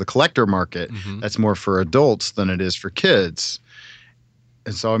more for the collector market. Mm-hmm. That's more for adults than it is for kids.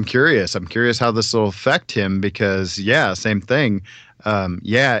 And so I'm curious how this will affect him, because same thing.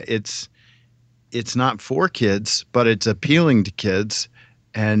 It's not for kids, but it's appealing to kids.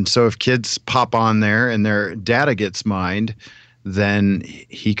 And so if kids pop on there and their data gets mined, then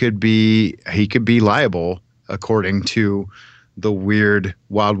he could be liable, according to the weird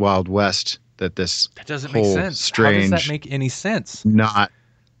Wild Wild West that doesn't make sense. Strange, how does that make any sense? Not,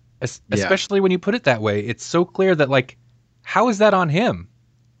 especially when you put it that way. It's so clear that, like, how is that on him?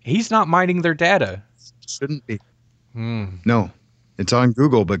 He's not mining their data. Shouldn't be. No, it's on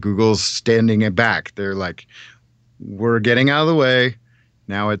Google, but Google's standing it back. They're like, we're getting out of the way.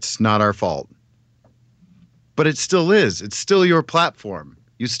 Now it's not our fault. But it still is. It's still your platform.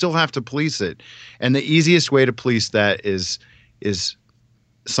 You still have to police it. And the easiest way to police that is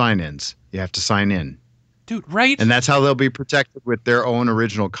sign-ins. You have to sign in. Dude, right? And that's how they'll be protected with their own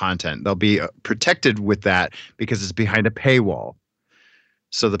original content. They'll be protected with that because it's behind a paywall.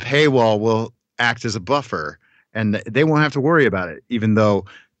 So the paywall will act as a buffer, and they won't have to worry about it, even though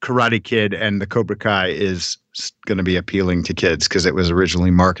Karate Kid and the Cobra Kai is going to be appealing to kids because it was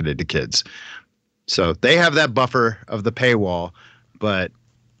originally marketed to kids. So they have that buffer of the paywall, but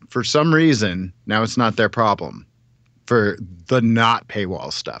for some reason, now it's not their problem for the not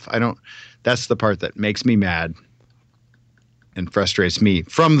paywall stuff. That's the part that makes me mad and frustrates me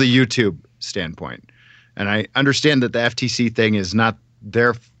from the YouTube standpoint. And I understand that the FTC thing is not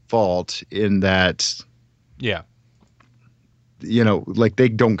their fault in that, like they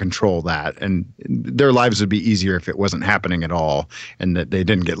don't control that, and their lives would be easier if it wasn't happening at all and that they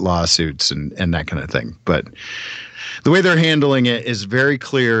didn't get lawsuits and that kind of thing. But the way they're handling it is very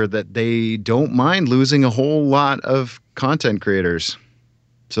clear that they don't mind losing a whole lot of content creators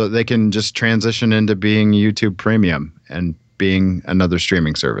so that they can just transition into being YouTube Premium and being another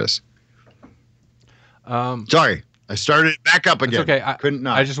streaming service. Sorry. I started it back up again. It's okay. I couldn't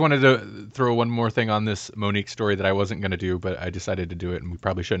not. I just wanted to throw one more thing on this Monique story that I wasn't going to do, but I decided to do it, and we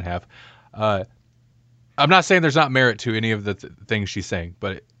probably shouldn't have. I'm not saying there's not merit to any of the things she's saying,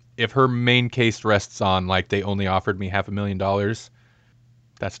 but if her main case rests on, like, they only offered me $500,000,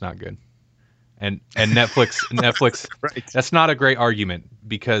 that's not good. And Netflix, right. That's not a great argument,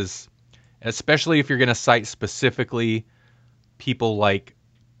 because especially if you're going to cite specifically people like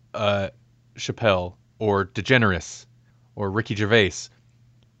Chappelle or DeGeneres or Ricky Gervais,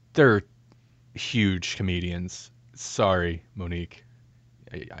 they're huge comedians. Sorry, Monique.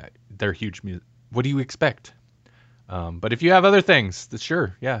 They're huge. What do you expect? But if you have other things,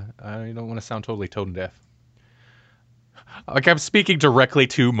 sure, yeah. I don't want to sound totally tone deaf. Like I'm speaking directly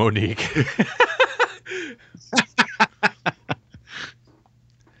to Monique.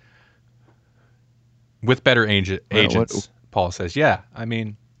 With better agents, Paul says. Yeah, I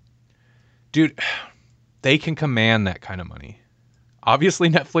mean, dude, they can command that kind of money. Obviously,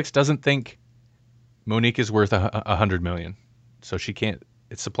 Netflix doesn't think Monique is worth $100 million, so she can't.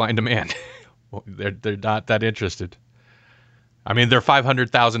 It's supply and demand. Well, they're not that interested. I mean, they're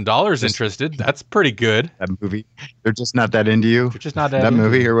 $500,000 interested. That's pretty good. That movie. They're just not that into you. They're just not that into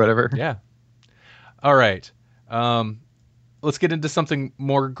movie you. Or whatever. Yeah. All right. Let's get into something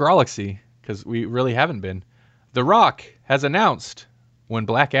more Grawlixy, because we really haven't been. The Rock has announced when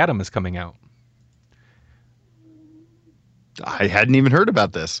Black Adam is coming out. I hadn't even heard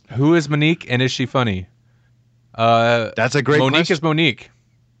about this. Who is Monique, and is she funny? That's a great Monique question. is Monique.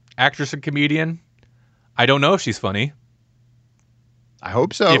 Actress and comedian. I don't know if she's funny. I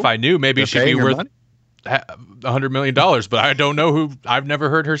hope so. If I knew, maybe she'd be worth $100 million, but I don't know who. I've never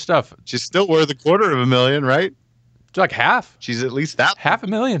heard her stuff. She's still worth $250,000, right? It's like half. She's at least that.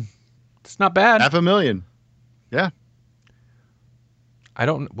 $500,000. It's not bad. $500,000. Yeah. I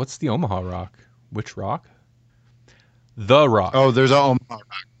don't. What's the Omaha Rock? Which rock? The Rock. Oh, there's a Omaha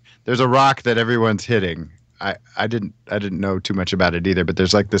Rock. There's a rock that everyone's hitting. I didn't know too much about it either, but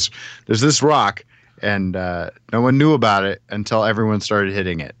there's this rock, and no one knew about it until everyone started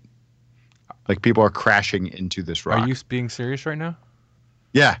hitting it. Like, people are crashing into this rock. Are you being serious right now?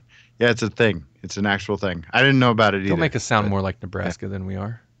 Yeah. Yeah, it's a thing. It's an actual thing. I didn't know about it either. Don't make us sound more like Nebraska than we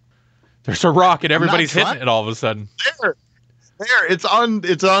are. There's a rock and everybody's hitting it all of a sudden. There. It's on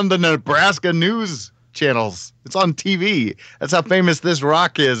the Nebraska news channels. It's on TV. That's how famous this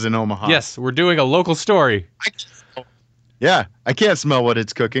rock is in Omaha. Yes, we're doing a local story. I can't smell what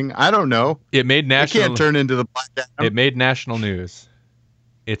it's cooking. I don't know. It made national. It can't turn into the Black Adam. It made national news.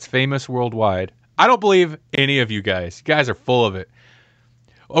 It's famous worldwide. I don't believe any of you guys. You guys are full of it.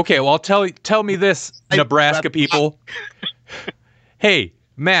 Okay, well, tell me this, Nebraska people. Hey,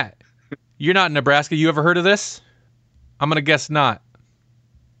 Matt, you're not in Nebraska. You ever heard of this? I'm going to guess not.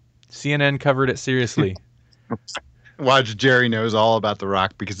 CNN covered it seriously. Watch, Jerry knows all about the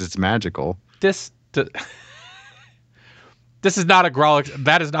rock because it's magical. This is not a Grawlix.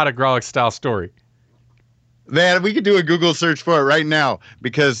 That is not a Grawlix style story. Man, we could do a Google search for it right now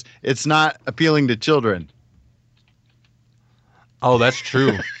because it's not appealing to children. Oh, that's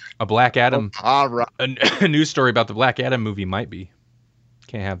true. A Black Adam. Right. A news story about the Black Adam movie might be.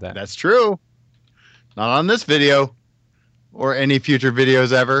 Can't have that. That's true. Not on this video or any future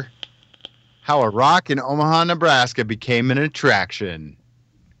videos ever. How a rock in Omaha, Nebraska became an attraction.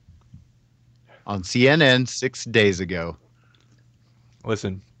 On CNN 6 days ago.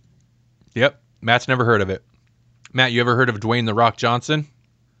 Listen. Yep. Matt's never heard of it. Matt, you ever heard of Dwayne "The Rock" Johnson?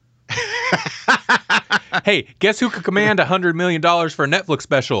 Hey, guess who could command $100 million for a Netflix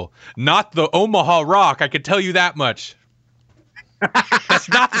special? Not the Omaha Rock, I can tell you that much. That's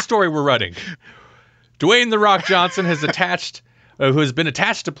not the story we're running. Dwayne "The Rock" Johnson who has been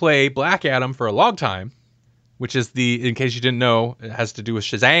attached to play Black Adam for a long time, which is in case you didn't know, it has to do with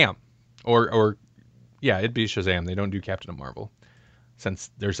Shazam. Or yeah, it'd be Shazam. They don't do Captain Marvel,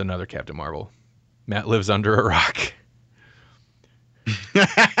 since there's another Captain Marvel. Matt lives under a rock.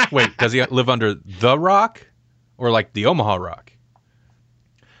 Wait, does he live under the rock or like the Omaha Rock?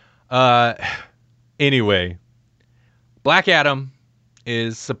 Anyway, Black Adam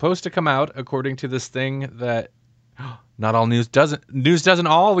is supposed to come out according to this thing that not all news doesn't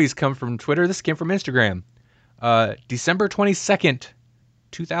always come from Twitter. This came from Instagram. December 22nd,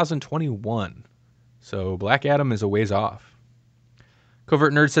 2021. So Black Adam is a ways off.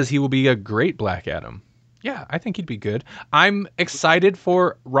 Covert Nerd says he will be a great Black Adam. Yeah, I think he'd be good. I'm excited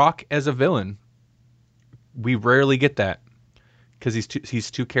for Rock as a villain. We rarely get that because he's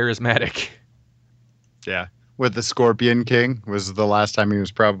too charismatic. Yeah, with the Scorpion King was the last time he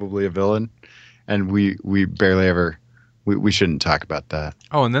was probably a villain, and we barely ever we shouldn't talk about that.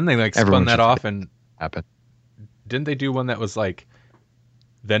 Oh, and then they spun that off and happen. Didn't they do one that was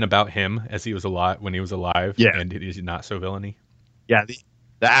then about him as he was alive when he was alive? Yeah, and he's not so villainy. Yeah,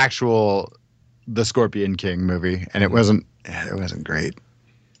 the Scorpion King movie, and it wasn't great.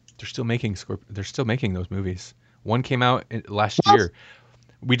 They're still making those movies. One came out last year.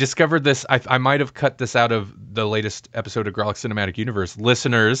 We discovered this. I might have cut this out of the latest episode of Grawlix Cinematic Universe.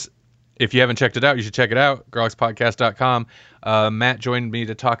 Listeners, if you haven't checked it out, you should check it out. GrawlixPodcast.com. Matt joined me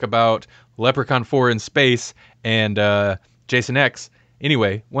to talk about Leprechaun 4 in space and Jason X.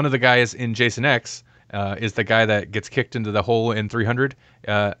 Anyway, one of the guys in Jason X is the guy that gets kicked into the hole in 300.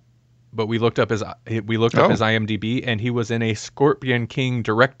 But we looked up his IMDb, and he was in a Scorpion King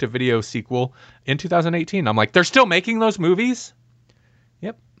direct-to-video sequel in 2018. I'm like, they're still making those movies?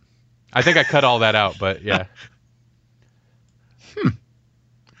 Yep. I think I cut all that out, but yeah.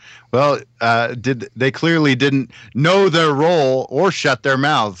 Well, they clearly didn't know their role or shut their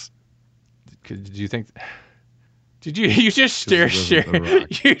mouths. Did you think? Did you just share?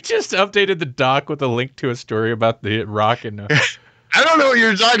 You just updated the doc with a link to a story about the Rock and. I don't know what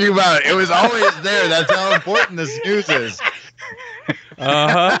you're talking about. It was always there. That's how important this news is.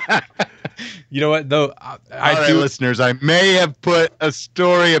 You know what, though? Listeners, I may have put a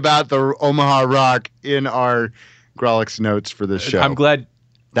story about the Omaha Rock in our Grawlix notes for this show. I'm glad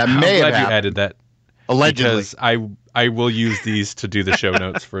you added that. Allegedly. Because I will use these to do the show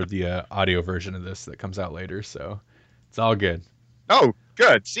notes for the audio version of this that comes out later. So it's all good. Oh,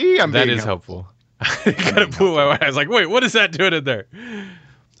 good. See, that is helpful. I was like, wait, what is that doing in there?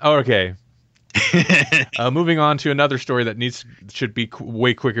 Oh, okay. Moving on to another story that should be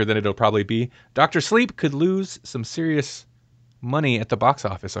way quicker than it'll probably be. Dr. Sleep could lose some serious money at the box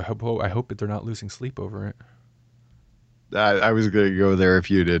office. I hope they're not losing sleep over it. I was going to go there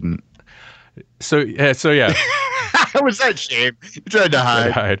if you didn't. So yeah. How was that shame? You tried to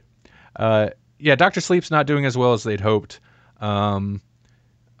hide. Yeah, Dr. Sleep's not doing as well as they'd hoped.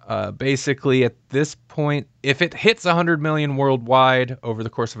 Basically, at this point, if it hits 100 million worldwide over the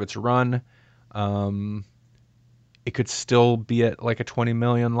course of its run, it could still be at like a 20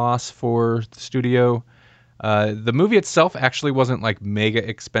 million loss for the studio. The movie itself actually wasn't like mega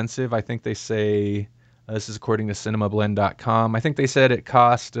expensive. I think they say, this is according to cinemablend.com, I think they said it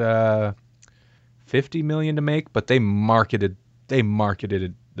cost $50 million to make, but they marketed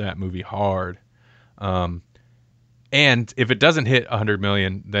that movie hard. And if it doesn't hit 100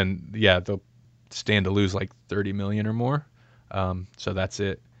 million, then yeah, they'll stand to lose like 30 million or more. So that's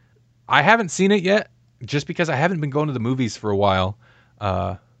it. I haven't seen it yet, just because I haven't been going to the movies for a while.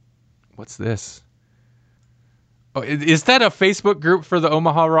 What's this? Oh, is that a Facebook group for the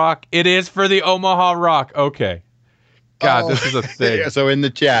Omaha Rock? It is for the Omaha Rock. Okay. God, this is a thing. Yeah, so in the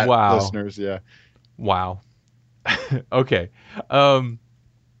chat, wow. listeners, yeah. Wow. Okay.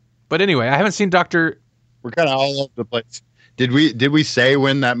 But anyway, I haven't seen Dr. We're kind of all over the place. Did we say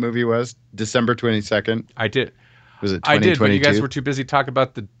when that movie was? December 22nd? I did. Was it 2022? I did, but you guys were too busy talking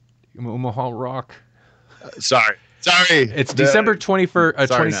about the Omaha Rock. Sorry. It's December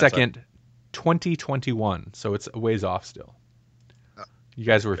 22nd, 2021. So it's a ways off still. You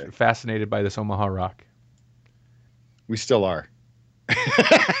guys were fascinated by this Omaha Rock. We still are.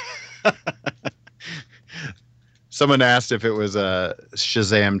 Someone asked if it was a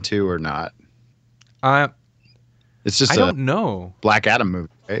Shazam 2 or not. It's just I don't know. Black Adam movie,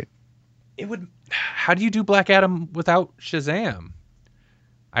 right? It would. How do you do Black Adam without Shazam?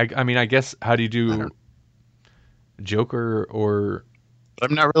 I mean, I guess, how do you do Joker or...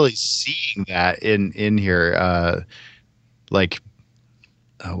 I'm not really seeing that in here. What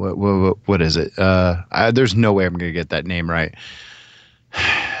is it? There's no way I'm going to get that name right.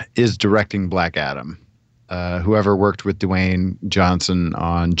 Is directing Black Adam. Whoever worked with Dwayne Johnson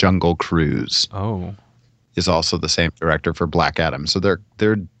on Jungle Cruise. Oh. Is also the same director for Black Adam. So they're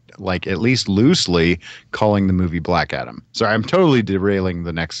like at least loosely calling the movie Black Adam. Sorry, I'm totally derailing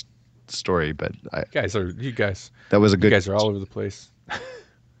the next story, but you guys. That was a good. You guys are all over the place. It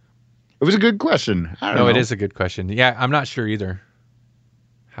was a good question. I don't know. It is a good question. Yeah, I'm not sure either.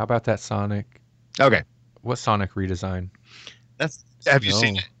 How about that Sonic? Okay. What Sonic redesign? Have you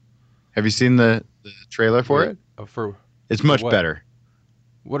seen it? Have you seen the trailer for it? It's much better.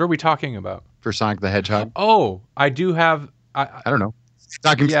 What are we talking about? For Sonic the Hedgehog? Oh, I do have... I don't know.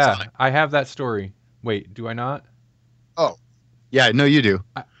 Talking yeah, Sonic. I have that story. Wait, do I not? Oh. Yeah, no, you do.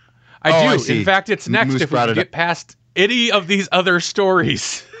 I do. In fact, it's next if we get past any of these other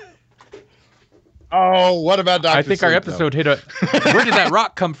stories. Oh, what about Dr. I think our episode hit a... Where did that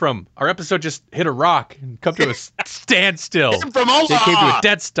rock come from? Our episode just hit a rock and come to a standstill. It came from Omaha. They came to a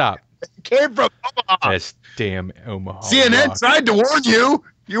dead stop. It came from Omaha. This damn Omaha CNN rock. tried to warn you.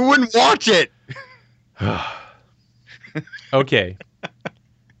 You wouldn't watch it. Okay.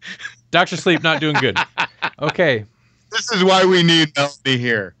 Dr. Sleep not doing good. Okay. This is why we need Melanie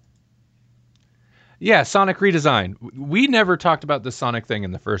here. Yeah, Sonic redesign. We never talked about the Sonic thing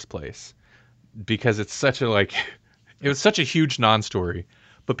in the first place because it's such a it was such a huge non-story.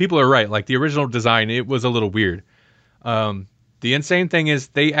 But people are right. Like the original design, it was a little weird. The insane thing is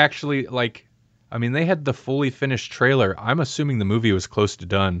they actually they had the fully finished trailer. I'm assuming the movie was close to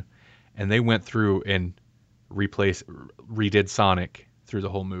done, and they went through and redid Sonic through the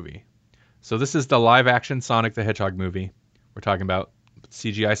whole movie. So this is the live-action Sonic the Hedgehog movie. We're talking about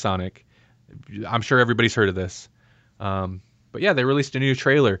CGI Sonic. I'm sure everybody's heard of this. But yeah, they released a new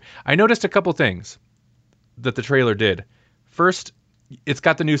trailer. I noticed a couple things that the trailer did. First, it's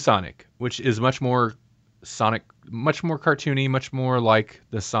got the new Sonic, which is much more cartoony, much more like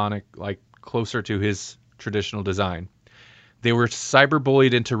the Sonic, closer to his traditional design. They were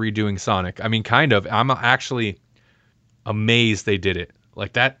cyberbullied into redoing Sonic. I mean, kind of. I'm actually amazed they did it.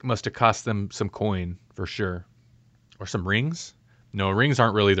 That must have cost them some coin for sure. Or some rings? No, rings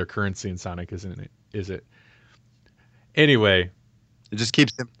aren't really their currency in Sonic, isn't it? Is it? Anyway. It just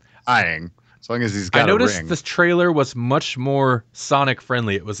keeps him dying. As long as he's got a ring. I noticed this trailer was much more Sonic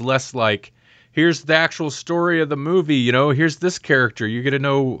friendly. It was less here's the actual story of the movie, here's this character. You get to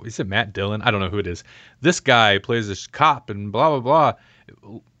know, is it Matt Dillon? I don't know who it is. This guy plays this cop and blah, blah,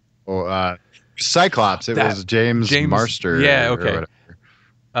 blah. Well, Cyclops, it was James Marster. Yeah, okay.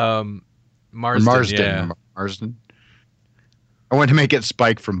 Marsden. Yeah. Marsden. I wanted to make it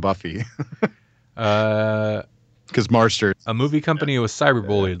Spike from Buffy. Because Marster. A movie company was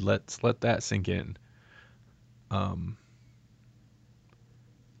cyberbullied. Let's let that sink in.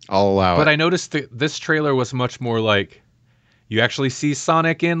 I'll allow it. But I noticed that this trailer was much more you actually see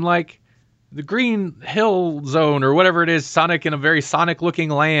Sonic in the Green Hill Zone or whatever it is. Sonic in a very Sonic-looking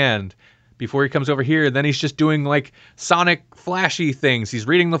land before he comes over here. Then he's just doing Sonic flashy things. He's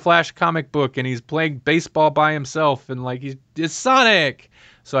reading the Flash comic book and he's playing baseball by himself and it's Sonic.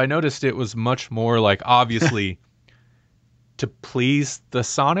 So I noticed it was much more obviously to please the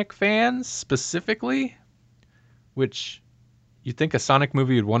Sonic fans specifically. which you'd think a Sonic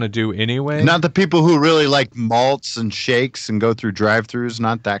movie would want to do anyway. Not the people who really like malts and shakes and go through drive-thrus.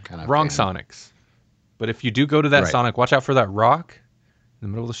 Not that kind of Wrong fan. Sonics. But if you do go to that Right. Sonic, watch out for that rock in the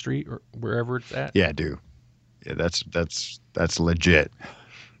middle of the street or wherever it's at. Yeah, do. Yeah, that's legit.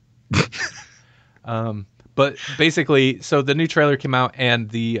 But basically, so the new trailer came out, and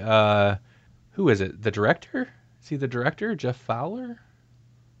the who is it? The director? Is he the director? Jeff Fowler?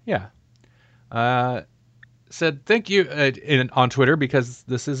 Yeah. Said thank you on Twitter, because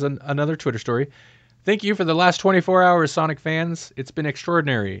this is another Twitter story. Thank you for the last 24 hours, Sonic fans. It's been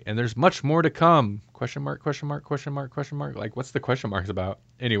extraordinary, and there's much more to come. Question mark, question mark, question mark, question mark. Like, what's the question marks about?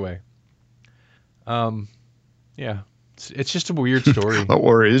 Anyway. Yeah. It's just a weird story.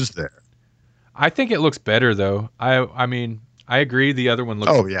 Or is there? I think it looks better, though. I mean, I agree the other one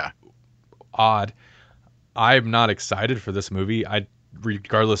looks odd. I'm not excited for this movie.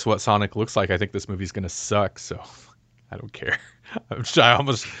 Regardless what Sonic looks like, I think this movie's going to suck, so I don't care. I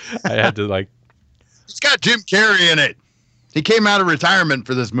had to like... It's got Jim Carrey in it. He came out of retirement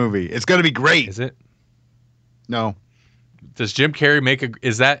for this movie. It's going to be great. Is it? No. Does Jim Carrey make a...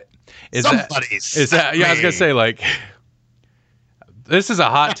 Is that... Yeah, I was going to say, like... This is a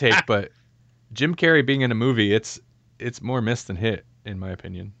hot take, but Jim Carrey being in a movie, it's more miss than hit, in my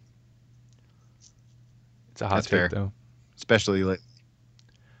opinion. It's a hot take, though. Especially like...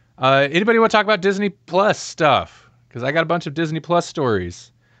 Anybody want to talk about Disney Plus stuff? Because I got a bunch of Disney Plus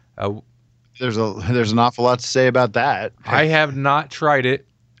stories. There's an awful lot to say about that. I have not tried it.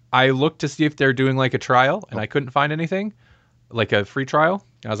 I looked to see if they're doing like a trial, and I couldn't find anything, like a free trial.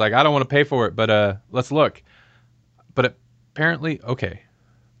 I was like, I don't want to pay for it, but let's look. But apparently, okay.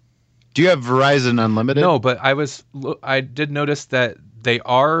 Do you have Verizon Unlimited? No, but I did notice that they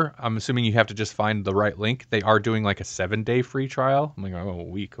are. I'm assuming you have to just find the right link. They are doing like a 7-day free trial. I'm like, oh, a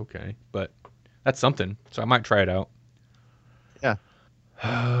week, okay, but that's something. So I might try it out. Yeah.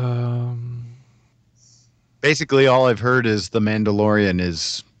 Basically, all I've heard is The Mandalorian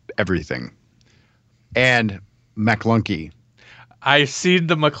is everything. And McClunky. I've seen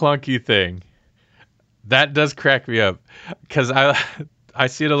the McClunky thing. That does crack me up. Because I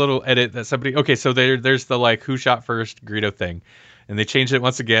see a little edit that somebody... Okay, so there's the like who shot first Greedo thing. And they changed it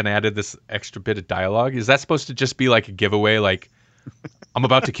once again, added this extra bit of dialogue. Is that supposed to just be like a giveaway? Like, I'm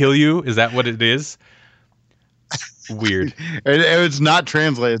about to kill you? Is that what it is? Weird. It's not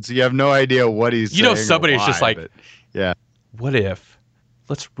translated, so you have no idea what he's saying. Somebody's just like, yeah. What if?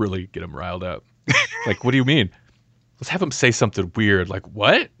 Let's really get him riled up. Like, what do you mean? Let's have him say something weird. Like,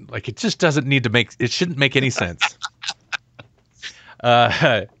 what? Like, it just doesn't need to make... It shouldn't make any sense.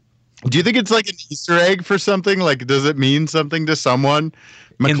 Do you think it's like an Easter egg for something? Like, does it mean something to someone?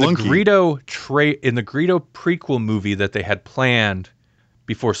 In the Greedo prequel movie that they had planned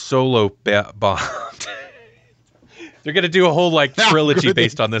before Solo bombed, they're gonna do a whole like trilogy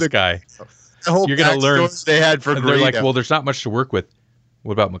based on this guy. The whole You're gonna learn they had for and Greedo. They're like, well, there's not much to work with.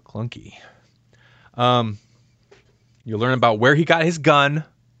 What about McClunky? You learn about where he got his gun,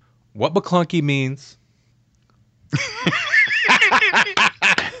 what McClunky means.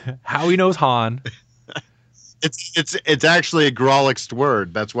 How he knows Han. It's actually a Grawlix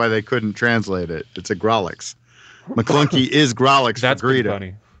word. That's why they couldn't translate it. It's a Grawlix. McClunky is Grawlix That's for Greedo.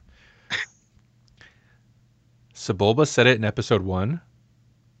 Funny. Sebulba said it in episode 1.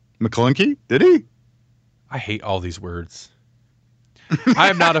 McClunky? Did he? I hate all these words. I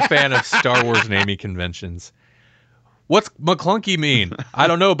am not a fan of Star Wars naming conventions. What's McClunky mean? I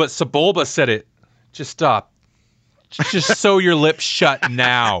don't know, but Sebulba said it. Just stop. Just sew your lips shut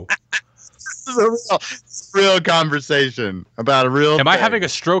now. This is a real conversation about a real Am I having a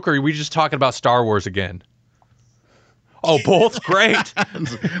stroke, or are we just talking about Star Wars again? Oh, both? Great.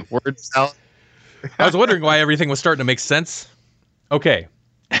 Word salad. I was wondering why everything was starting to make sense. Okay.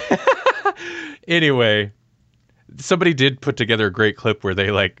 Anyway, somebody did put together a great clip where they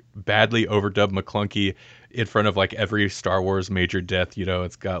like badly overdubbed McClunky in front of like every Star Wars major death. You know,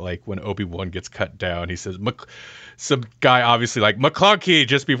 it's got like when Obi-Wan gets cut down, he says, some guy obviously like McClunky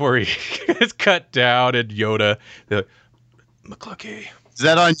just before he gets cut down, and Yoda, they're like, McClunky. Is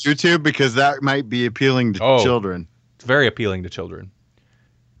that on YouTube? Because that might be appealing to children. It's very appealing to children.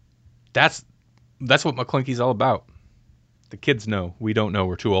 That's what McClunky's all about. The kids know. We don't know.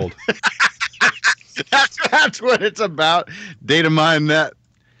 We're too old. That's what it's about. Data mine that.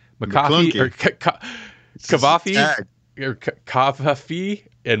 McCoffee or Kavafi or Kavafi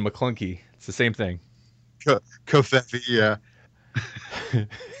and McClunky. It's the same thing. Kofefi, yeah.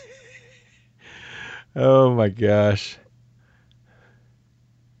 Oh my gosh.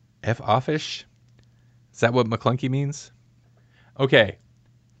 F offish? Is that what McClunky means? Okay.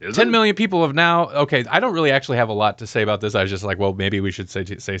 Is 10 it? million people have now. Okay, I don't really actually have a lot to say about this. I was just like, well, maybe we should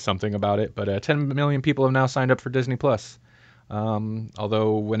say something about it. But 10 million people have now signed up for Disney Plus.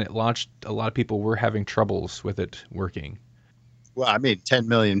 Although when it launched, a lot of people were having troubles with it working. Well, I mean, 10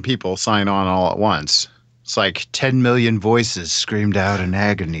 million people sign on all at once. It's like 10 million voices screamed out in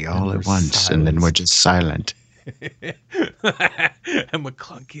agony all at once, and then we're just silent. And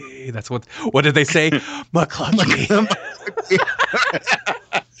McClunky. That's what did they say? McClunky.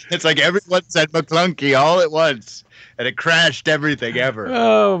 It's like everyone said McClunky all at once, and it crashed everything ever.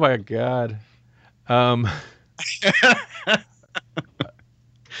 Oh my God.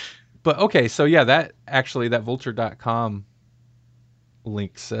 But okay, so yeah, that vulture.com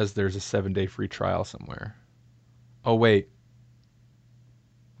link says there's a 7-day free trial somewhere. Oh wait.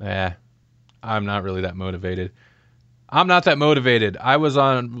 I'm not really that motivated. I'm not that motivated. I was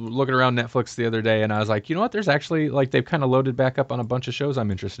looking around Netflix the other day and I was like, you know what? There's actually they've kind of loaded back up on a bunch of shows I'm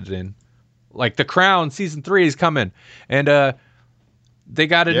interested in. Like The Crown season 3 is coming, and they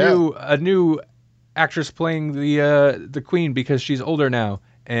got a new actress playing the queen because she's older now,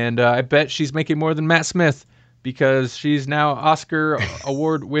 and I bet she's making more than Matt Smith because she's now Oscar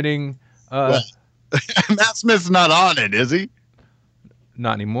award winning. Matt Smith's not on it, is he?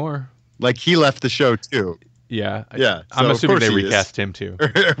 Not anymore. Like he left the show too. Yeah. Yeah. I'm so assuming they recast him too.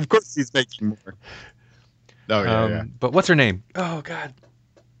 Of course he's making more. Oh, yeah. But what's her name? Oh, God.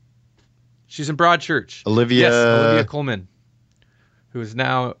 She's in Broadchurch. Olivia Colman, who is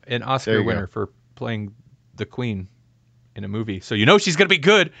now an Oscar winner for playing the Queen in a movie. So you know she's going to be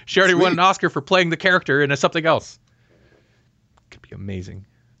good. She already won an Oscar for playing the character in something else. Could be amazing.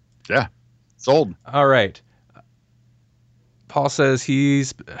 Yeah. Sold. All right. Paul says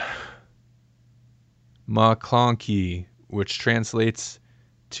he's McClunky, which translates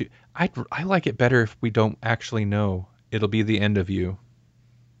to... I like it better if we don't actually know. It'll be the end of you.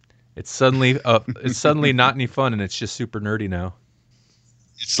 It's suddenly not any fun, and it's just super nerdy now.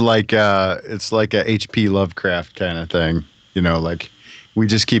 It's like a H.P. Lovecraft kind of thing, like we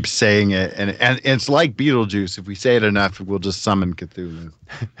just keep saying it, and it's like Beetlejuice. If we say it enough, we'll just summon Cthulhu.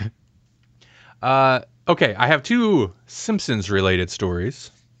 Okay, I have 2 Simpsons related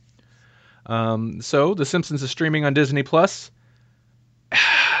stories. So The Simpsons is streaming on Disney Plus.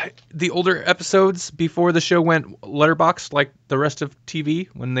 The older episodes before the show went letterboxed like the rest of TV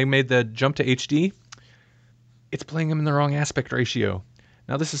when they made the jump to HD, it's playing them in the wrong aspect ratio.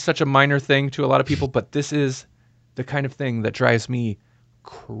 Now, this is such a minor thing to a lot of people, but this is the kind of thing that drives me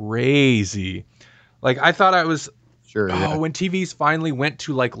crazy. Like, I thought I was... Sure, yeah. when TVs finally went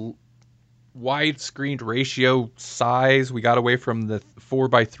to, like, widescreen ratio size, we got away from the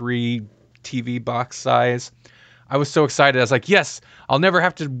 4x3 TV box size. I was so excited. I was like, yes, I'll never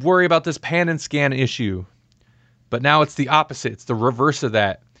have to worry about this pan and scan issue. But now it's the opposite. It's the reverse of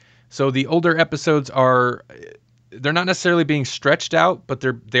that. So the older episodes they're not necessarily being stretched out, but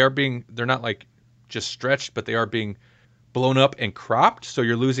they're not like just stretched, but they are being blown up and cropped. So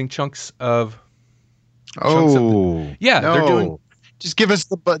you're losing chunks of. No. They're doing. Just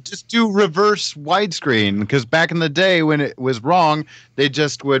just do reverse widescreen, because back in the day when it was wrong, they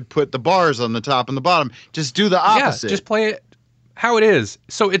just would put the bars on the top and the bottom. Just do the opposite. Yeah, just play it how it is.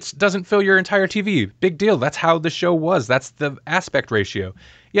 So it doesn't fill your entire TV. Big deal. That's how the show was. That's the aspect ratio.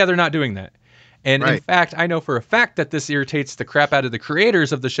 Yeah, they're not doing that. And in fact, I know for a fact that this irritates the crap out of the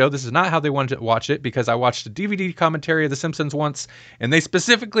creators of the show. This is not how they wanted to watch it, because I watched a DVD commentary of The Simpsons once, and they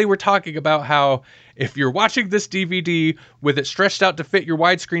specifically were talking about how if you're watching this DVD with it stretched out to fit your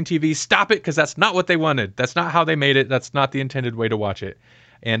widescreen TV, stop it, because that's not what they wanted. That's not how they made it. That's not the intended way to watch it.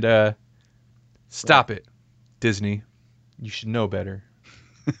 And stop it, Disney. You should know better.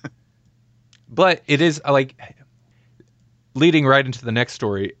 But it is like leading right into the next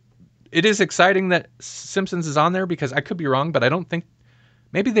story. It is exciting that Simpsons is on there, because I could be wrong, but I don't think,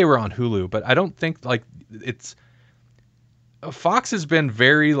 maybe they were on Hulu, but I don't think like it's, Fox has been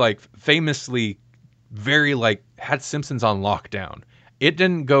very like famously very like had Simpsons on lockdown. It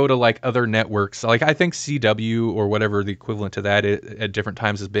didn't go to like other networks. Like I think CW or whatever the equivalent to that at different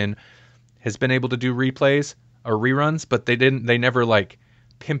times has been able to do replays or reruns, but they never like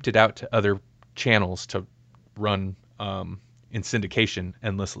pimped it out to other channels to run in syndication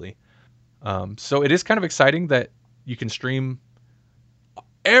endlessly. So it is kind of exciting that you can stream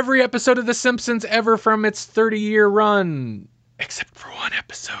every episode of The Simpsons ever from its 30-year run, except for one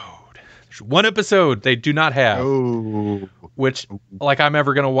episode. There's one episode they do not have, which like I'm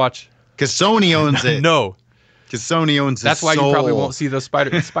ever going to watch. Because Sony owns it. No. Because Sony owns it. That's why you probably won't see those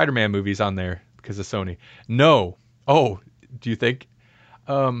Spider-Man movies on there, because of Sony. No. Oh, do you think?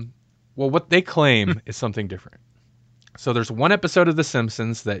 Well, what they claim is something different. So there's one episode of The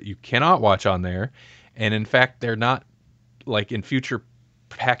Simpsons that you cannot watch on there. And in fact, they're not like in future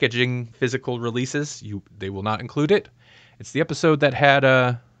packaging physical releases. They will not include it. It's the episode that had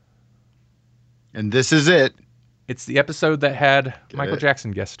and this is it. It's the episode that had Michael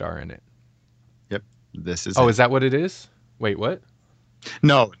Jackson guest star in it. Yep. This is Oh, it. is that what it is? Wait, what?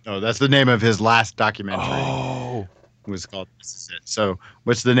 No, that's the name of his last documentary. Oh. It was called This Is It. So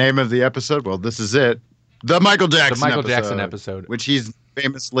what's the name of the episode? Well, this is it. The Michael Jackson episode. Which he's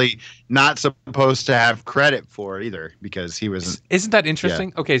famously not supposed to have credit for either because he was... Isn't that interesting?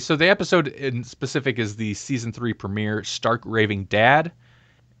 Yeah. Okay, so the episode in specific is the season 3 premiere, Stark Raving Dad.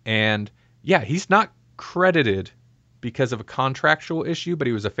 And yeah, he's not credited because of a contractual issue, but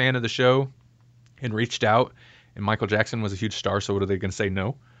he was a fan of the show and reached out. And Michael Jackson was a huge star, so what are they going to say?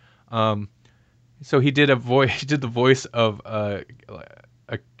 No. So he did the voice of a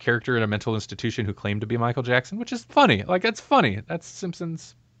character in a mental institution who claimed to be Michael Jackson, which is funny. Like, that's funny. That's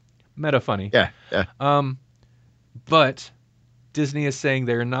Simpsons meta funny. Yeah. But Disney is saying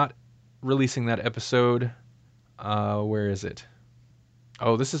they're not releasing that episode. Where is it?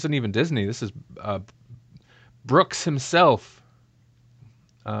 Oh, this isn't even Disney. This is Brooks himself.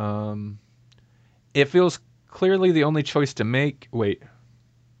 It feels clearly the only choice to make. Wait.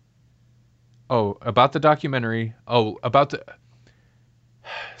 Oh, about the documentary.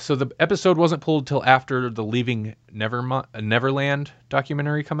 So the episode wasn't pulled till after the Leaving Neverland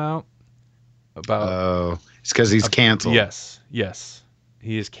documentary come out. It's because he's canceled. Yes,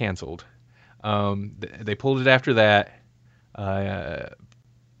 he is canceled. They pulled it after that.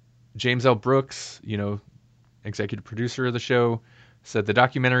 James L. Brooks, executive producer of the show, said the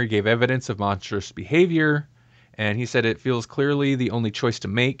documentary gave evidence of monstrous behavior, and he said it feels clearly the only choice to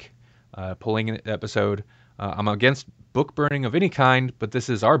make. Pulling an episode. I'm against book burning of any kind, but this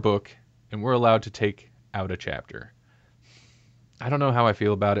is our book, and we're allowed to take out a chapter. I don't know how I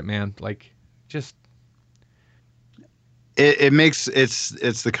feel about it, man. Like, just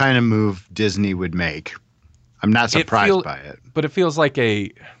it's the kind of move Disney would make. I'm not surprised by it, but it feels like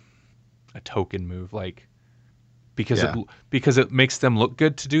a token move, like because it makes them look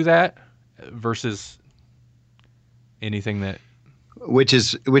good to do that versus anything that. Which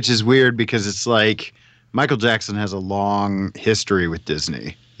is weird because it's like Michael Jackson has a long history with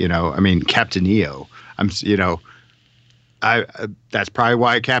Disney. I mean, Captain EO. That's probably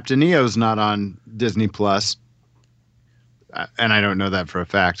why Captain EO's not on Disney Plus. And I don't know that for a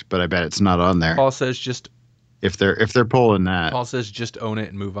fact, but I bet it's not on there. Paul says just if they're pulling that. Paul says just own it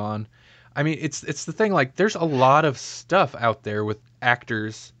and move on. I mean, it's the thing. Like, there's a lot of stuff out there with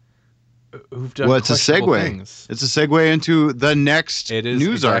actors who've done it's a segue. Things. It's a segue into the next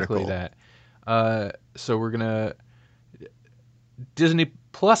news article. That. So we're gonna. Disney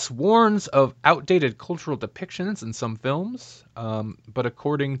Plus warns of outdated cultural depictions in some films, but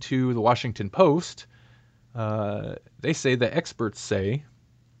according to the Washington Post, they say the experts say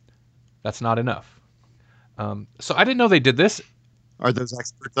that's not enough. So I didn't know they did this. Are those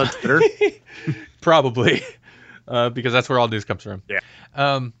experts on Twitter? Probably, because that's where all news comes from.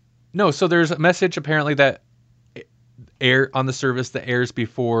 Yeah. No, so there's a message apparently that on the service that airs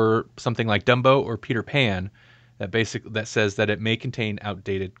before something like Dumbo or Peter Pan that says that it may contain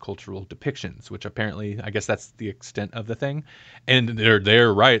outdated cultural depictions, which apparently I guess that's the extent of the thing. And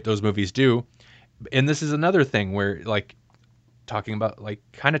they're right, those movies do. And this is another thing where like talking about like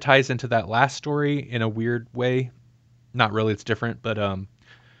kind of ties into that last story in a weird way. Not really, it's different, but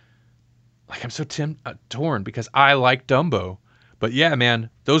like I'm so torn because I like Dumbo. But yeah, man,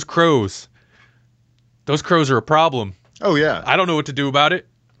 those crows are a problem. Oh yeah. I don't know what to do about it.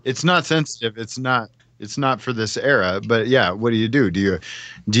 It's not sensitive. It's not for this era, but yeah, what do you do? Do you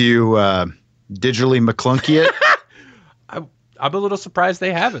digitally McClunky it? I'm a little surprised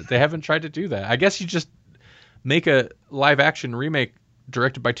they haven't. They haven't tried to do that. I guess you just make a live action remake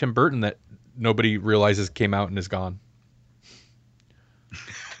directed by Tim Burton that nobody realizes came out and is gone.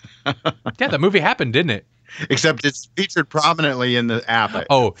 Yeah, that movie happened, didn't it? Except it's featured prominently in the app.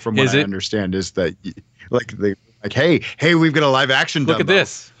 From what I understand, is that hey, we've got a live action. Look Dumbo. At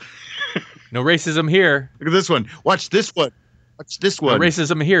this. No racism here. Look at this one. Watch this one. Watch this one. No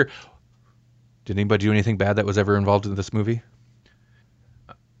racism here. Did anybody do anything bad that was ever involved in this movie?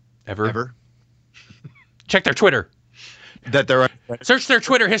 Ever? Check their Twitter. Search their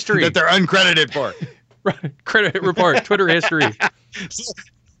Twitter history. That they're uncredited for. Right. Credit report. Twitter history.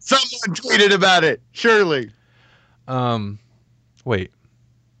 Someone tweeted about it. Surely. Wait.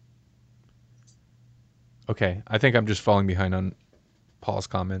 Okay, I think I'm just falling behind on Paul's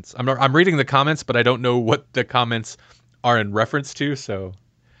comments. I'm reading the comments, but I don't know what the comments are in reference to. So,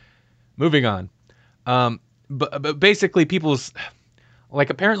 moving on. but basically people's like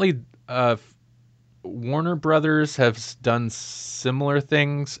apparently Warner Brothers have done similar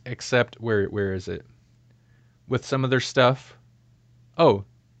things, except where is it with some of their stuff? Oh,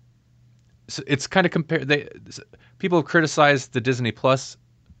 so it's kind of people have criticized the Disney Plus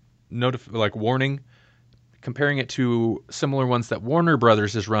warning, comparing it to similar ones that Warner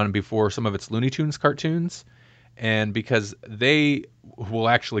Brothers has run before some of its Looney Tunes cartoons, and because they will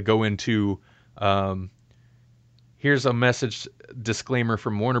actually go into here's a message disclaimer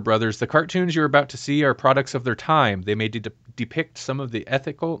from Warner Brothers. The cartoons you're about to see are products of their time. They may depict some of the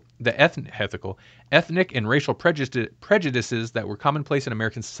ethnic and racial prejudices that were commonplace in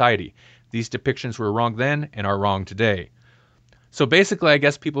American society. These depictions were wrong then and are wrong today. So basically, I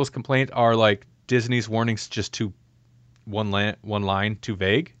guess people's complaint are like Disney's warnings just too one line too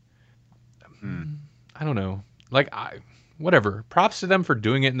vague. I don't know. Whatever. Props to them for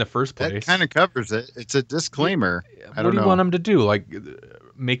doing it in the first place. That kind of covers it. It's a disclaimer. What do you want them to do? Like,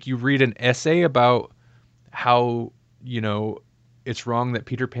 make you read an essay about how, it's wrong that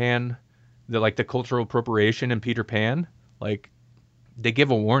Peter Pan, the cultural appropriation in Peter Pan? Like, they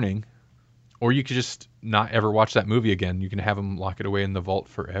give a warning. Or you could just not ever watch that movie again. You can have them lock it away in the vault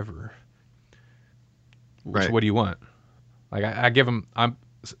forever. Right. So what do you want? Like, I give them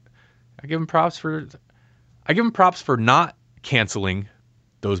props for not canceling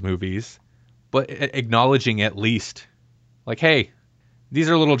those movies, but acknowledging at least, like, hey, these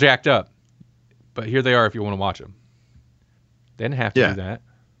are a little jacked up, but here they are if you want to watch them. They didn't have to do that.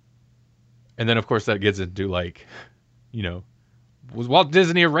 And then, of course, that gets into, was Walt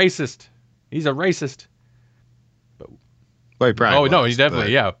Disney a racist? He's a racist. But no, he's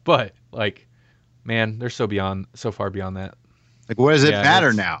definitely, But, man, they're so far beyond that. Like, what does it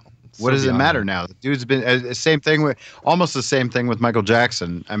matter now? What does it matter now? The dude's been almost the same thing with Michael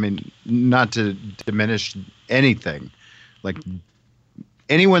Jackson. I mean, not to diminish anything. Like,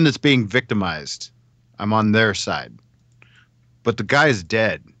 anyone that's being victimized, I'm on their side. But the guy is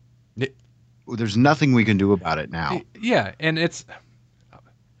dead. There's nothing we can do about it now. Yeah, and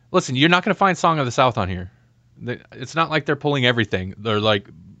listen, you're not going to find Song of the South on here. It's not like they're pulling everything. They're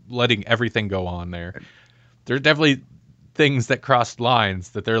letting everything go on there. There's definitely things that crossed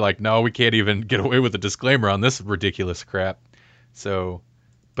lines that they're like, no, we can't even get away with a disclaimer on this ridiculous crap. So,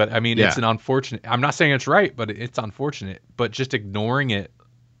 but I mean, it's an unfortunate, I'm not saying it's right, but it's unfortunate, but just ignoring it.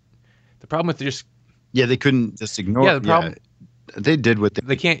 The problem with they couldn't just ignore it. The problem, they did what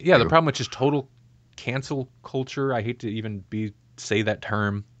they can't. Yeah. The problem with just total cancel culture. I hate to even say that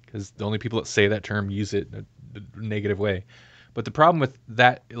term because the only people that say that term use it in a negative way. But the problem with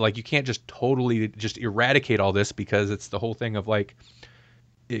that, you can't just totally just eradicate all this because it's the whole thing of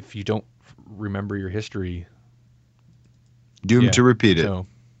if you don't remember your history, doomed to repeat it. So.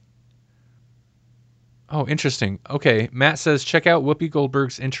 Oh, interesting. Okay, Matt says check out Whoopi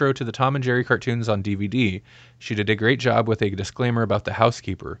Goldberg's intro to the Tom and Jerry cartoons on DVD. She did a great job with a disclaimer about the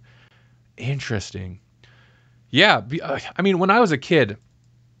housekeeper. Interesting. Yeah, I mean, when I was a kid,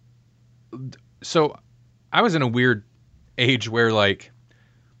 so I was in a weird age where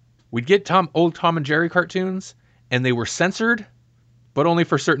we'd get old Tom and Jerry cartoons and they were censored, but only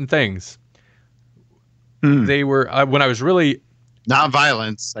for certain things. They were when I was really not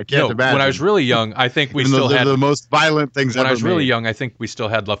violence. I can't imagine. When I was really young, I think we still had the most violent things. When I was really young, I think we still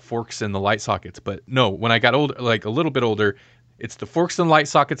had the forks and the light sockets. But no, when I got older, a little bit older, it's the forks and light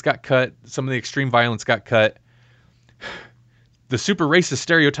sockets got cut. Some of the extreme violence got cut. The super racist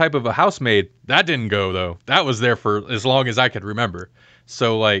stereotype of a housemaid, that didn't go, though. That was there for as long as I could remember.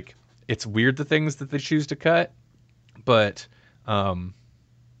 So, it's weird the things that they choose to cut. But, I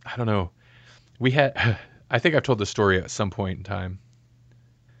don't know. I think I've told this story at some point in time.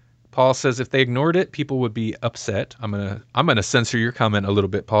 Paul says if they ignored it, people would be upset. I'm gonna censor your comment a little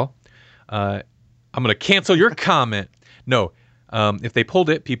bit, Paul. I'm gonna cancel your comment. No, if they pulled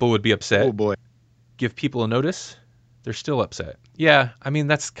it, people would be upset. Oh, boy. Give people a notice. They're still upset. Yeah, I mean,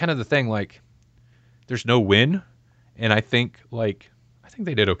 that's kind of the thing. There's no win. And I think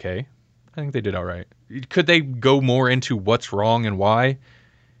they did okay. I think they did all right. Could they go more into what's wrong and why?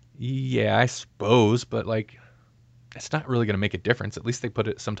 Yeah, I suppose. But, it's not really going to make a difference. At least they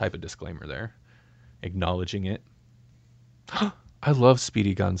put some type of disclaimer there, acknowledging it. I love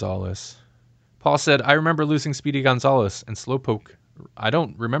Speedy Gonzalez. Paul said, I remember losing Speedy Gonzalez and Slowpoke. I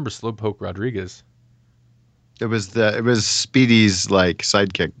don't remember Slowpoke Rodriguez. It was Speedy's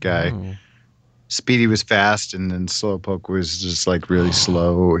sidekick guy. Oh. Speedy was fast, and then Slowpoke was just really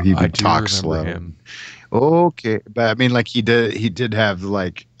slow. He would talk slow. Him. Okay, but I mean, he did have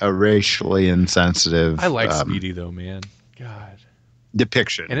a racially insensitive. I like Speedy though, man. God.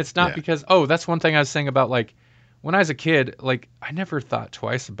 Depiction, and it's not because that's one thing I was saying about when I was a kid, like, I never thought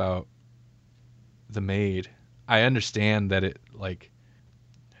twice about the maid. I understand that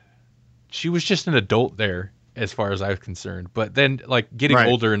she was just an adult there as far as I was concerned. But then, like, getting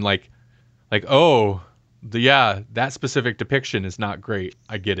older and like, oh, that specific depiction is not great.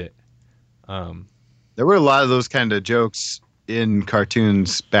 I get it. There were a lot of those kind of jokes in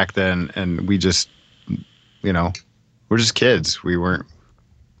cartoons back then, and we just, we're just kids. We weren't.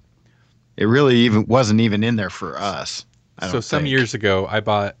 It really wasn't even in there for us. Some years ago,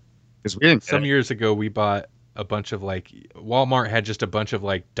 we bought a bunch of, like, Walmart had just a bunch of,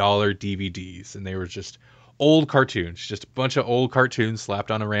 like, dollar DVDs, and they were just old cartoons, just a bunch of old cartoons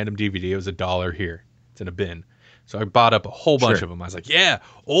slapped on a random DVD. It was $1 here. It's in a bin. So I bought up a whole bunch of them. I was like, yeah,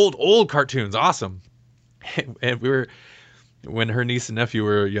 old cartoons, awesome. And when her niece and nephew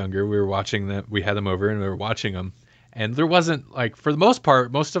were younger, we were watching them. We had them over and we were watching them. And there wasn't, like, for the most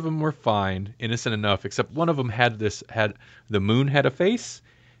part, most of them were fine, innocent enough, except one of them had the moon had a face,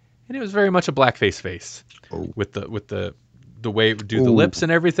 and it was very much a blackface face with the way it would do the lips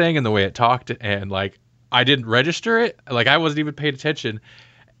and everything, and the way it talked, and, like, I didn't register it, like, I wasn't even paying attention,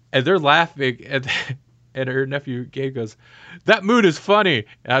 and they're laughing, and her nephew Gabe goes, "That moon is funny,"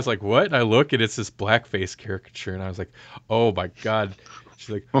 and I was like, "What?" And I look, and it's this blackface caricature, and I was like, "Oh my god." She's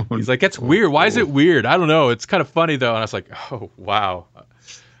like, he's like, "That's weird. Why is it weird? I don't know. It's kind of funny though." And I was like, "Oh wow."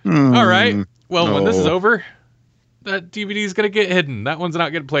 All right. Well, when this is over, that DVD is gonna get hidden. That one's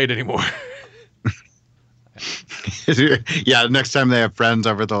not getting played anymore. Yeah. Next time they have friends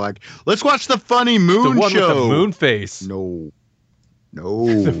over, they're like, "Let's watch the funny moon the one show." With the moon face. No.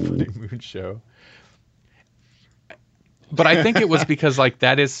 The funny moon show. But I think it was because, like,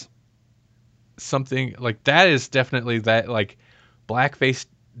 that is something, like, that is definitely that, like, blackface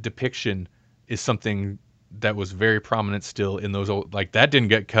depiction is something that was very prominent still in those old, like, that didn't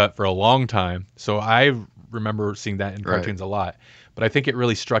get cut for a long time. So I remember seeing that in cartoons a lot. But I think it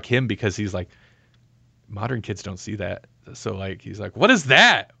really struck him because he's like, modern kids don't see that. So, like, he's like, "What is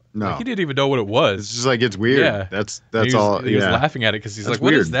that?" No. Like, he didn't even know what it was. It's just like, it's weird. Yeah. That's all. He was laughing at it because he's That's like,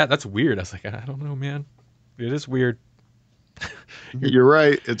 "What weird. is that? That's weird." I was like, "I don't know, man. It is weird." You're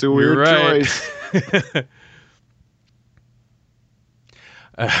right. It's a weird choice.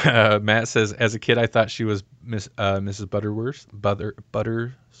 Matt says, "As a kid, I thought she was Mrs.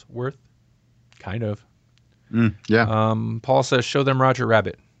 Buttersworth. Kind of." Yeah. Paul says, "Show them Roger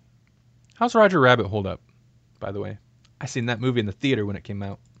Rabbit." How's Roger Rabbit hold up, by the way? I seen that movie in the theater when it came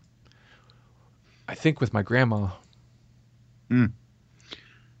out. I think with my grandma.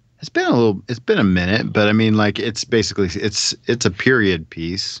 It's been a minute, but I mean, like, it's basically, it's a period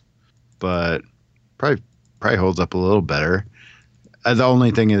piece, but probably holds up a little better. The only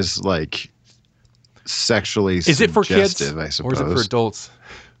thing is, like, sexually is it for kids, I suppose, or is it for adults?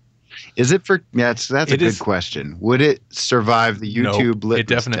 Is it for? Yeah, that's a good question. Would it survive the YouTube litmus it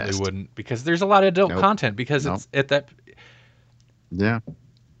definitely test? Wouldn't, because there's a lot of adult content, because it's at that. Yeah,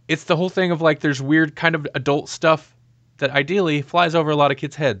 it's the whole thing of, like, there's weird kind of adult stuff that ideally flies over a lot of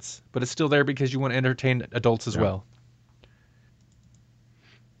kids' heads, but it's still there because you want to entertain adults as well.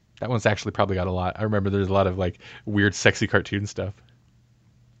 That one's actually probably got a lot. I remember there's a lot of, like, weird, sexy cartoon stuff.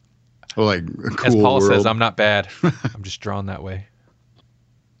 Well, like, cool as Paul world. says, I'm not bad. I'm just drawn that way.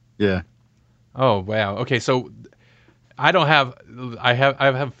 Yeah. Oh wow. Okay, so I have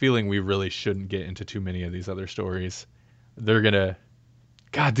a feeling we really shouldn't get into too many of these other stories. They're gonna.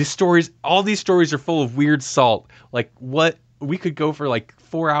 God, all these stories are full of weird salt. Like, what? We could go for like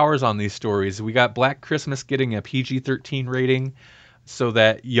 4 hours on these stories. We got Black Christmas getting a PG-13 rating so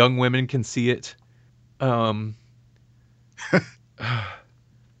that young women can see it. Trent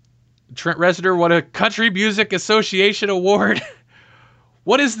Reznor won a Country Music Association Award.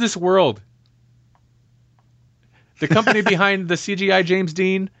 What is this world? The company behind the CGI James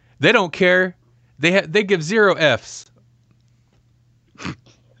Dean, they don't care. They give 0 Fs.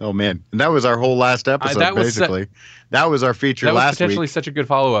 Oh man, and that was our whole last episode. Basically, that was our feature last week. That was potentially such a good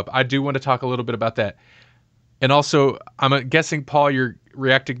follow-up. I do want to talk a little bit about that. And also, I'm guessing, Paul, you're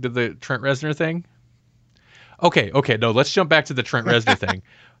reacting to the Trent Reznor thing. Okay, no, let's jump back to the Trent Reznor thing.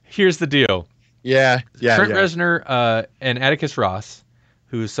 Here's the deal. Yeah. Trent Reznor and Atticus Ross,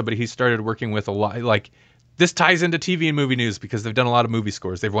 who's somebody he started working with a lot. Like, this ties into TV and movie news because they've done a lot of movie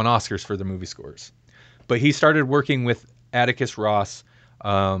scores. They've won Oscars for their movie scores. But he started working with Atticus Ross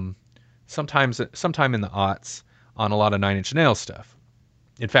sometime in the aughts on a lot of Nine Inch Nails stuff.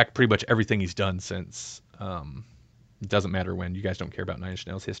 In fact, pretty much everything he's done since. It doesn't matter when. You guys don't care about Nine Inch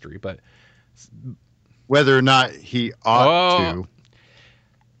Nails history, but whether or not he ought to.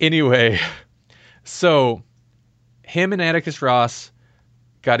 Anyway, so him and Atticus Ross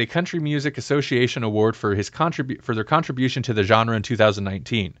got a Country Music Association Award for their contribution to the genre in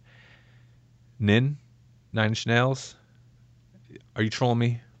 2019. Nin? Nine Inch Nails? Are you trolling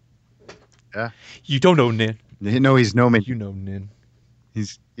me? Yeah. You don't know Nin. No, he's no man. You know Nin.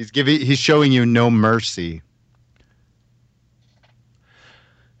 He's showing you no mercy.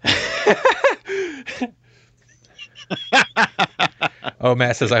 Oh,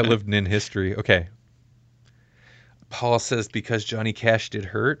 Matt says I lived Nin history. Okay. Paul says because Johnny Cash did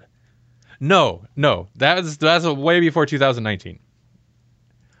hurt. No, that's way before 2019.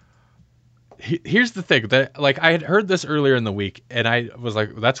 Here's the thing that I had heard this earlier in the week, and I was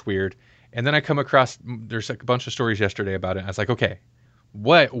like, that's weird. And then I come across there's a bunch of stories yesterday about it. And I was like, okay,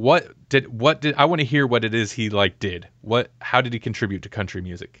 what did I want to hear what it is he did? How did he contribute to country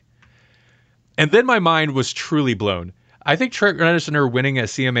music? And then my mind was truly blown. I think Trent Reznor winning a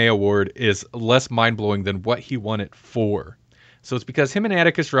CMA award is less mind-blowing than what he won it for. So it's because him and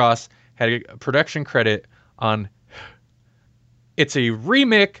Atticus Ross had a production credit on... It's a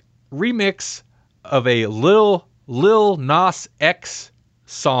remix of a Lil Nas X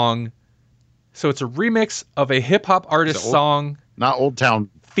song. So it's a remix of a hip-hop artist song. Not Old Town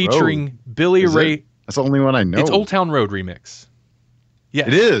featuring Road. Billy Ray. That's the only one I know. It's Old Town Road remix. Yeah.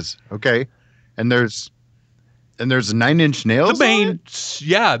 It is. Okay. And there's 9 Inch Nails. The main,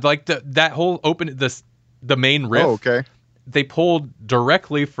 yeah, that whole the main riff. Oh, okay. They pulled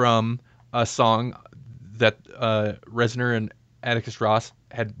directly from a song that Reznor and Atticus Ross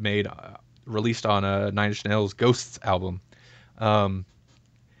had made, released on a Nine Inch Nails Ghosts album.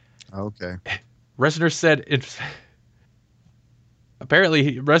 Okay. Reznor said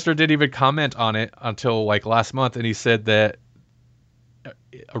apparently Reznor didn't even comment on it until last month, and he said that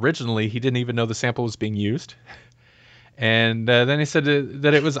originally he didn't even know the sample was being used. And then he said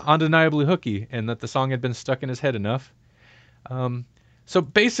that it was undeniably hooky and that the song had been stuck in his head enough. So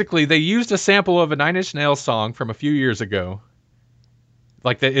basically, they used a sample of a Nine Inch Nails song from a few years ago.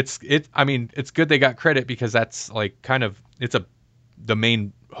 It's good they got credit because that's the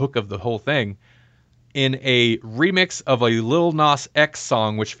main hook of the whole thing. In a remix of a Lil Nas X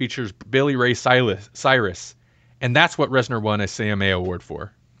song, which features Billy Ray Cyrus. And that's what Reznor won a CMA award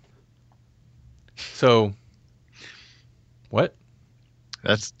for. So... What?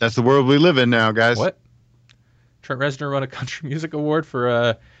 That's the world we live in now, guys. What? Trent Reznor won a country music award for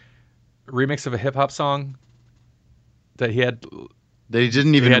a remix of a hip hop song that he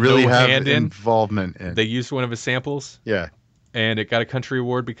didn't even really have involvement in. They used one of his samples. Yeah. And it got a country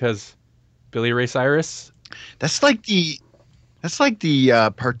award because Billy Ray Cyrus. That's like the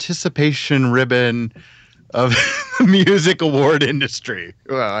participation ribbon of the music award industry.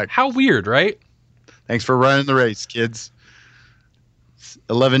 Well, how weird, right? Thanks for running the race, kids.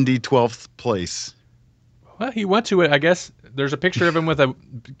 11D 12th place. Well, he went to it, I guess. There's a picture of him with a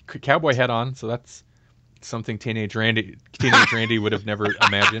cowboy hat on, so that's something Teenage Randy would have never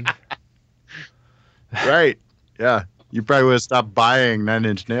imagined. Right. Yeah. You probably would have stopped buying Nine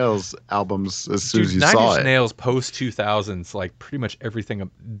Inch Nails albums as soon as you saw it. Nine Inch Nails post 2000s, pretty much everything,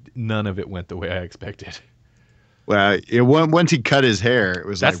 none of it went the way I expected. Well, once he cut his hair, it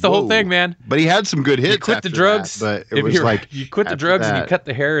was that's the whole thing, man. But he had some good hits. You quit the drugs, but it was you quit the drugs and you cut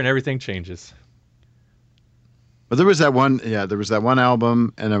the hair, and everything changes. But there was that one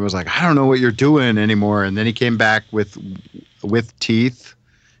album, and I was like, I don't know what you're doing anymore. And then he came back with Teeth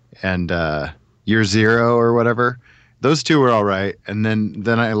and Year Zero or whatever. Those two were all right, and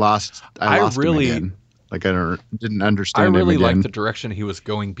then I lost him again. I didn't understand him again. I really liked the direction he was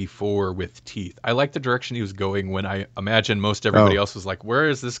going before with Teeth. I liked the direction he was going when I imagine most everybody else was like, where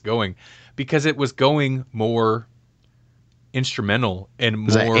is this going? Because it was going more instrumental and more...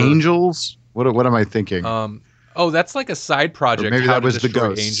 Was that Angels? What am I thinking? That's like a side project. Or maybe that was the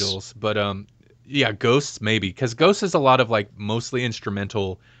Ghosts. Angels. But yeah, Ghosts maybe. Because Ghosts is a lot of mostly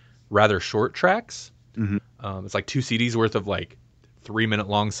instrumental, rather short tracks. Mm-hmm. It's 2 CDs worth of 3-minute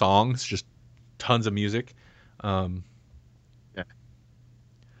long songs, just tons of music. Yeah.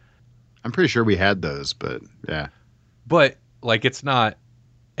 I'm pretty sure we had those, but yeah. But it's not.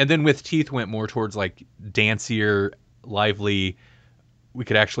 And then with Teeth went more towards dancier, lively. We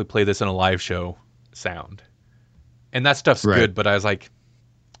could actually play this in a live show sound, and that stuff's good. But I was I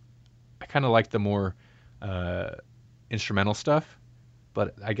kind of like the more instrumental stuff.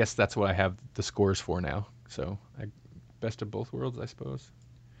 But I guess that's what I have the scores for now. So best of both worlds, I suppose.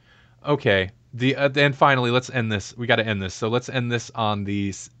 Okay. Then finally, let's end this. We got to end this. So let's end this on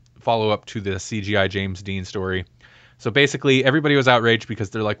the follow-up to the CGI James Dean story. So basically, everybody was outraged because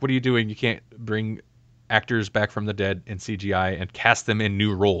they're like, what are you doing? You can't bring actors back from the dead in CGI and cast them in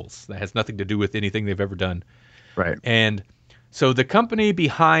new roles. That has nothing to do with anything they've ever done. Right. And So the company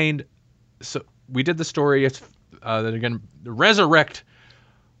behind, so we did the story. It's that are going to resurrect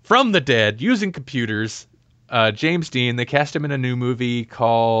from the dead using computers. James Dean. They cast him in a new movie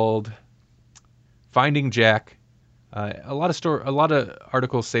called Finding Jack. A lot of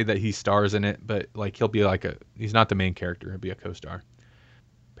articles say that he stars in it, but like he'll be like he's not the main character. He'll be a co-star.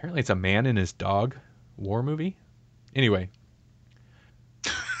 Apparently, it's a man and his dog war movie. Anyway.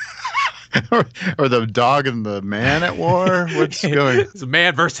 or the dog and the man at war? What's going? It's a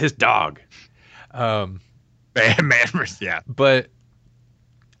man versus his dog. Man versus, yeah. But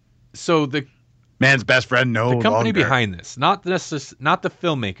so the man's best friend, the company behind this, not the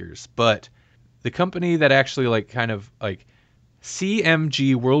filmmakers, but the company that actually like kind of like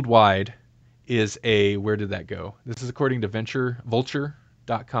CMG Worldwide is a, where did that go? This is according to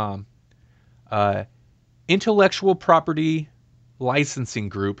vulture.com. Intellectual property licensing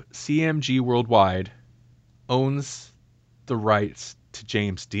group CMG Worldwide owns the rights to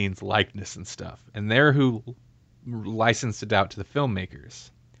James Dean's likeness and stuff, and they're who licensed it out to the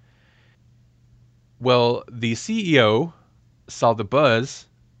filmmakers. Well, the CEO saw the buzz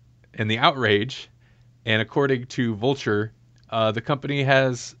and the outrage, and according to Vulture, the company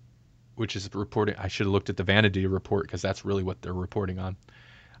has, which is reporting, I should have looked at the Vanity report because that's really what they're reporting on.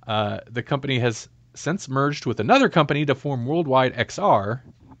 The company has since merged with another company to form Worldwide XR,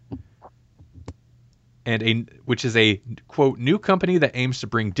 which is a, quote, new company that aims to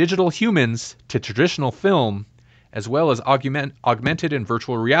bring digital humans to traditional film, as well as augmented and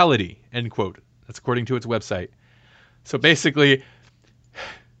virtual reality, end quote. That's according to its website. So basically,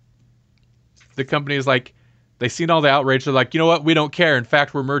 the company is like, they seen all the outrage. They're like, you know what? We don't care. In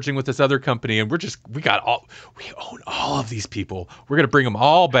fact, we're merging with this other company, and we own all of these people. We're going to bring them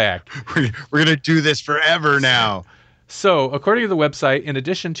all back. We're going to do this forever now. So, according to the website, in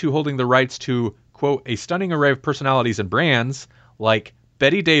addition to holding the rights to, quote, a stunning array of personalities and brands like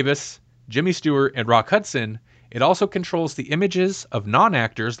Betty Davis, Jimmy Stewart, and Rock Hudson, it also controls the images of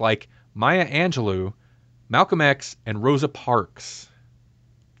non-actors like Maya Angelou, Malcolm X, and Rosa Parks.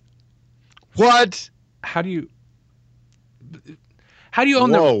 What? How do you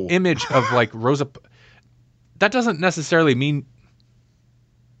own the image of like Rosa? That doesn't necessarily mean.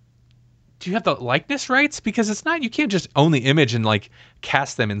 Do you have the likeness rights? Because it's not. You can't just own the image and like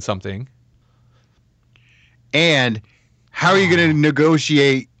cast them in something. And how are you going to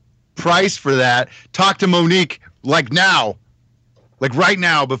negotiate price for that? Talk to Monique like now, like right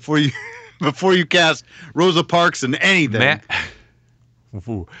now before you cast Rosa Parks in anything.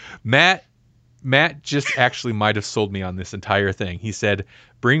 Matt just actually might have sold me on this entire thing. He said,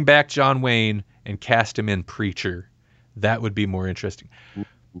 bring back John Wayne and cast him in Preacher. That would be more interesting.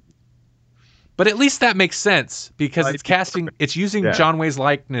 But at least that makes sense because it's using John Wayne's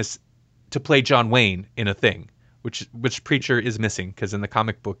likeness to play John Wayne in a thing, which Preacher is missing because in the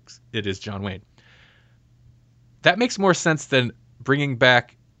comic books it is John Wayne. That makes more sense than bringing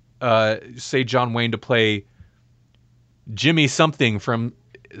back, say, John Wayne to play Jimmy something from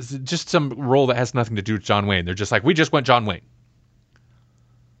just some role that has nothing to do with John Wayne. They're just like, we just went John Wayne.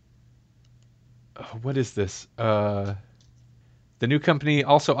 What is this? The new company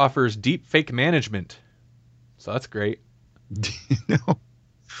also offers deep fake management. So that's great.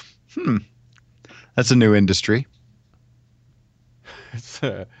 That's a new industry. It's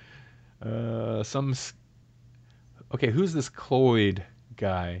okay, who's this Cloyd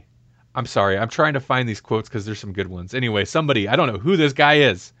guy? I'm sorry, I'm trying to find these quotes because there's some good ones. Anyway, I don't know who this guy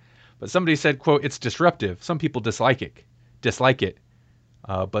is, but somebody said, quote, it's disruptive. Some people dislike it,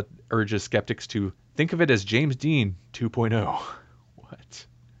 but urges skeptics to think of it as James Dean 2.0. What?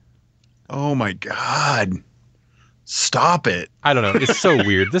 Oh my God. Stop it. I don't know. It's so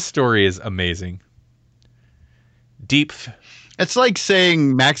weird. This story is amazing. Deep. It's like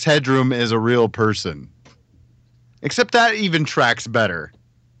saying Max Headroom is a real person. Except that even tracks better.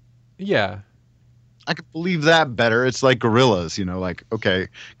 Yeah. I could believe that better. It's like Gorillaz, like, okay,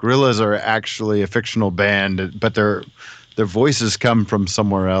 Gorillaz are actually a fictional band, but their voices come from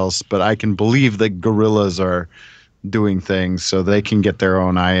somewhere else. But I can believe that Gorillaz are doing things so they can get their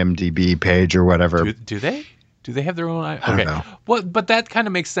own IMDb page or whatever. Do they? Do they have their own? Okay. I don't know. Well, but that kind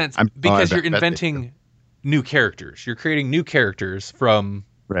of makes sense because you're inventing new characters. You're creating new characters from.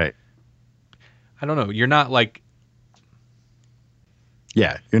 Right. I don't know. You're not like.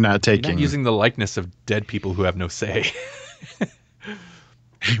 Yeah, you're not using the likeness of dead people who have no say.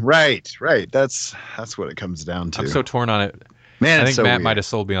 Right. That's what it comes down to. I'm so torn on it. Man, I think so Matt weird. might have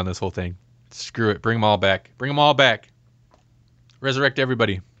sold me on this whole thing. Screw it. Bring them all back. Resurrect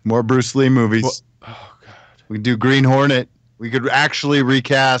everybody. More Bruce Lee movies. Oh, God. We could do Green Hornet. We could actually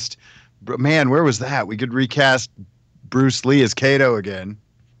recast. Man, where was that? We could recast Bruce Lee as Kato again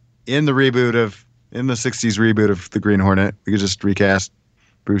in the 60s reboot of the Green Hornet. We could just recast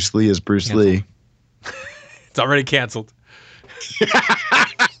Bruce Lee as Bruce Lee. It's already canceled.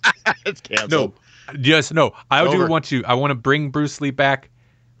 It's canceled. No. I want to bring Bruce Lee back,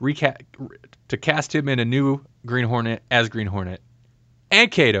 to cast him in a new Green Hornet as Green Hornet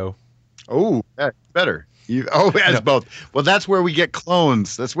and Kato. Oh, that's better. Both. Well, that's where we get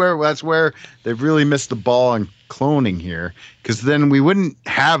clones. That's where they've really missed the ball on cloning here, because then we wouldn't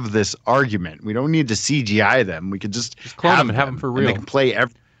have this argument. We don't need to CGI them. We could just clone them and have them for real. And they can play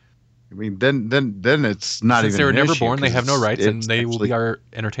then it's not Since even. They were an never issue, born. They have no rights, and they will actually be our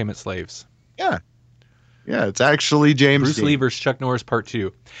entertainment slaves. Yeah. Yeah, it's actually James Bruce Dean. Lee versus Chuck Norris Part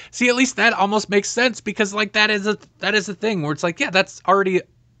 2. See, at least that almost makes sense, because like that is a thing where it's like, yeah, that's already,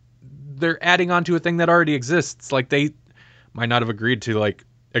 they're adding on to a thing that already exists. Like they might not have agreed to like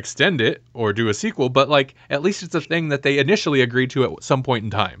extend it or do a sequel, but like at least it's a thing that they initially agreed to at some point in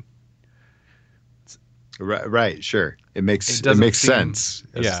time. Right, sure. It makes sense.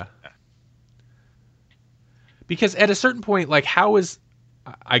 Yeah. Because at a certain point, like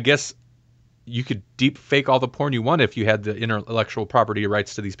I guess you could deep fake all the porn you want if you had the intellectual property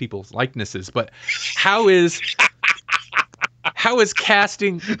rights to these people's likenesses, but how is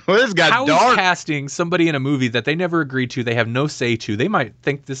casting casting somebody in a movie that they never agreed to, they have no say to, they might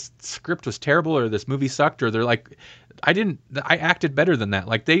think this script was terrible or this movie sucked, or they're like, I acted better than that.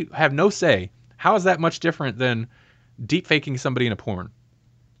 Like they have no say. How is that much different than deep faking somebody in a porn?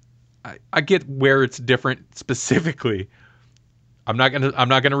 I get where it's different specifically. I'm not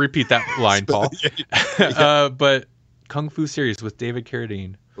gonna repeat that line, Paul. But Kung Fu series with David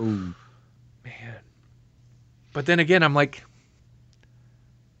Carradine. Ooh, man. But then again, I'm like,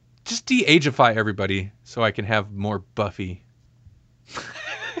 just de-ageify everybody so I can have more Buffy.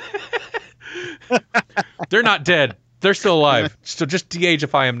 They're not dead. They're still alive. So just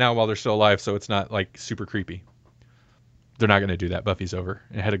de-ageify them now while they're still alive, so it's not like super creepy. They're not going to do that. Buffy's over.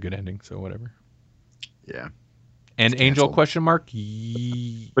 It had a good ending, so whatever. Yeah. And Angel ? But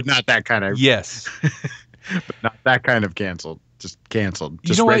not that kind of. Yes. But not that kind of canceled. Just canceled.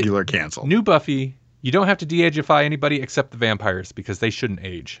 Just regular canceled. New Buffy, you don't have to de-ageify anybody except the vampires, because they shouldn't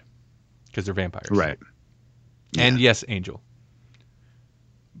age because they're vampires. Right. Yeah. And yes, Angel.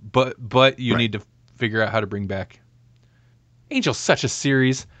 But you need to figure out how to bring back. Angel's such a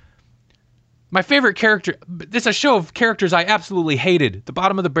series. My favorite character, it's a show of characters I absolutely hated. The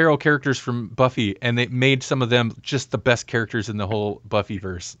bottom of the barrel characters from Buffy, and they made some of them just the best characters in the whole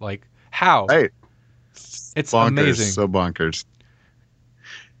Buffyverse. Like, how? Right. It's bonkers, amazing. So bonkers.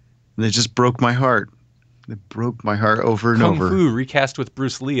 They just broke my heart. They broke my heart over and over. Kung Fu recast with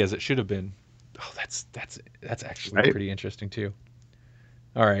Bruce Lee as it should have been. Oh, that's actually pretty interesting too.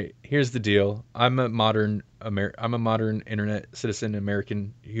 All right, here's the deal. I'm a modern internet citizen,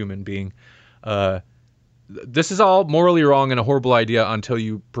 American human being. This is all morally wrong and a horrible idea until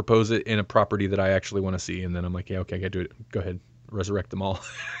you propose it in a property that I actually want to see, and then I'm like, yeah, okay, I gotta do it. Go ahead, resurrect them all.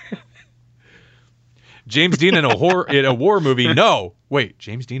 James Dean in a war movie? No, wait,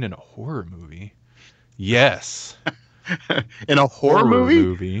 James Dean in a horror movie? Yes, in a horror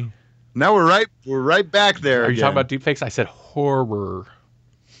movie. Now we're right back there. Are you talking about deepfakes? I said horror.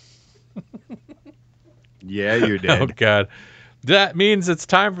 Yeah, you did. Oh God. That means it's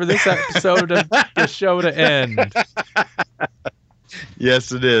time for this episode of the show to end.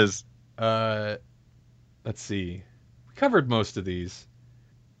 Yes, it is. Let's see. We covered most of these.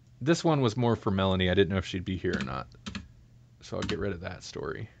 This one was more for Melanie. I didn't know if she'd be here or not. So I'll get rid of that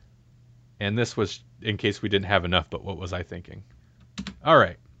story. And this was in case we didn't have enough, but what was I thinking? All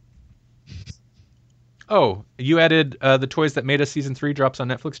right. Oh, you added The Toys That Made Us Season 3 drops on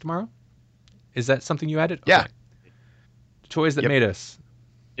Netflix tomorrow? Is that something you added? Yeah. Okay. Toys That Made Us.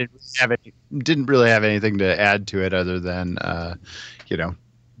 It didn't really have anything to add to it other than, that's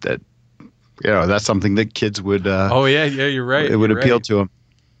something that kids would. You're right. It would appeal to them.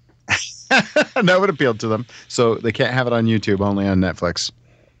 That would appeal to them. So they can't have it on YouTube, only on Netflix.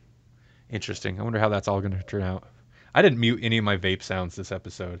 Interesting. I wonder how that's all going to turn out. I didn't mute any of my vape sounds this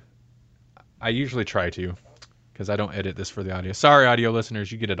episode. I usually try to, because I don't edit this for the audio. Sorry, audio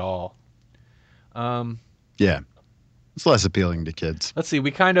listeners, you get it all. Yeah. It's less appealing to kids. Let's see.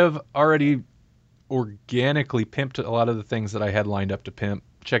 We kind of already organically pimped a lot of the things that I had lined up to pimp.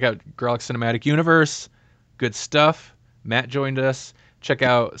 Check out Grawlix Cinematic Universe. Good stuff. Matt joined us. Check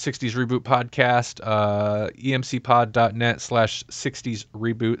out 60s Reboot Podcast, emcpod.net/60s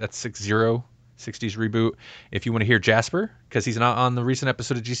Reboot. That's 60 60s Reboot. If you want to hear Jasper, because he's not on the recent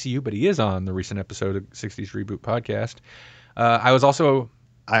episode of GCU, but he is on the recent episode of 60s Reboot Podcast.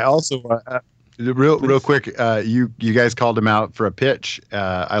 Real quick, you guys called him out for a pitch.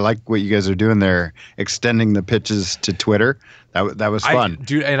 I like what you guys are doing there, extending the pitches to Twitter. That was fun,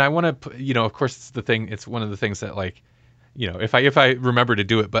 dude. And I want to, of course, it's the thing. It's one of the things that, like, if I remember to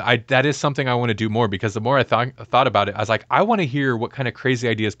do it, but that is something I want to do more, because the more I thought about it, I was like, I want to hear what kind of crazy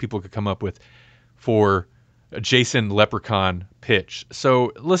ideas people could come up with for a Jason Leprechaun pitch.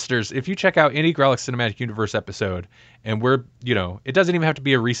 So listeners, if you check out any Grawlix Cinematic Universe episode, and we're, it doesn't even have to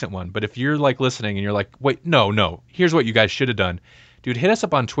be a recent one, but if you're like listening and you're like, wait, no, here's what you guys should have done. Dude, hit us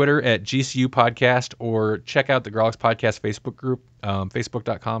up on Twitter at GCU Podcast, or check out the Grawlix Podcast Facebook group,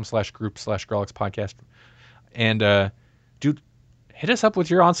 facebook.com/group/Grawlix Podcast. And, dude, hit us up with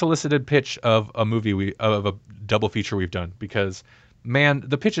your unsolicited pitch of a movie of a double feature we've done, because, man,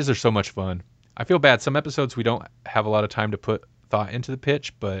 the pitches are so much fun. I feel bad. Some episodes we don't have a lot of time to put thought into the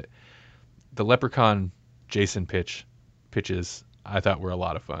pitch, but the Leprechaun Jason pitches I thought were a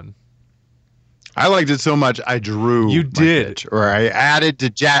lot of fun. I liked it so much I drew. You did, pitch, or I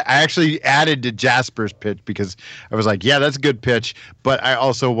actually added to Jasper's pitch, because I was like, yeah, that's a good pitch, but I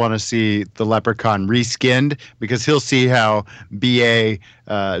also want to see the Leprechaun reskinned, because he'll see how BA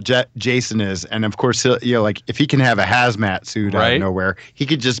Jason is, and of course he'll, like, if he can have a hazmat suit out of nowhere, he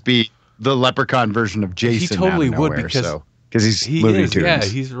could just be the Leprechaun version of Jason. He totally out of nowhere, would, because he's Looney Tunes. Yeah,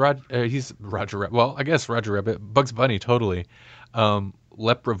 he's Roger Rabbit. Well, I guess Roger Rabbit, Bugs Bunny, totally.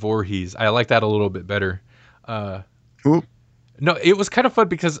 Lepra Voorhees. I like that a little bit better. No, it was kind of fun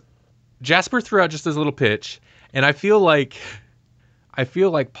because Jasper threw out just this little pitch, and I feel like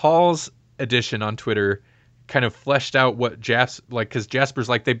Paul's edition on Twitter kind of fleshed out what because Jasper's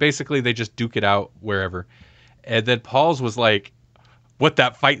like, they just duke it out wherever, and then Paul's was like, what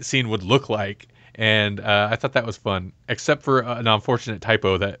that fight scene would look like, and I thought that was fun, except for an unfortunate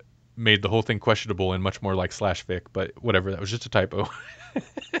typo that made the whole thing questionable and much more like /fic, but whatever, that was just a typo.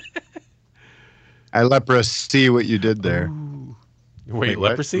 I see what you did there. Ooh. Wait,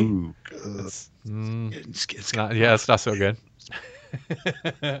 leprosy? Ooh. It's not so good.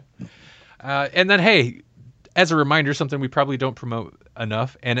 And then, hey, as a reminder, something we probably don't promote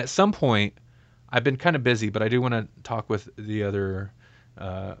enough, and at some point, I've been kind of busy, but I do want to talk with the other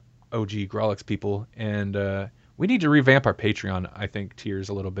OG Grawlix people, and we need to revamp our Patreon, I think, tiers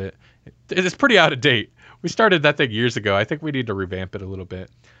a little bit. It's pretty out of date. We started that thing years ago. I think we need to revamp it a little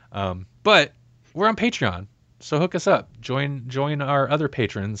bit. But we're on Patreon, so hook us up. Join our other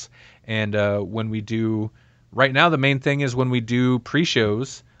patrons. And when we do, right now the main thing is when we do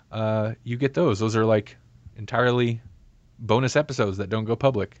pre-shows, you get those. Those are like entirely bonus episodes that don't go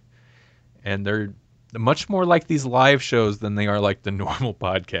public. And they're much more like these live shows than they are like the normal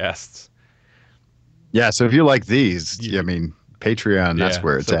podcasts. Yeah, so if you like these, I mean, Patreon, that's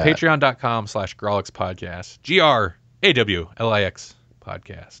where it's at. Patreon.com/Grawlix Podcast. GRAWLIX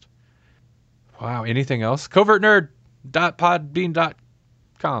Podcast. Wow, anything else?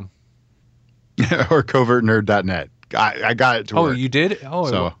 Covertnerd.podbean.com. Or covertnerd.net. I got it to work. Oh, you did? Oh,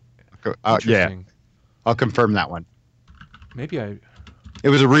 so, yeah. I'll confirm that one. Maybe It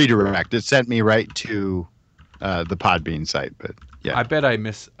was a redirect. It sent me right to the Podbean site, but yeah. I bet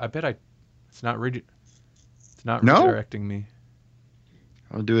it's not redirecting me.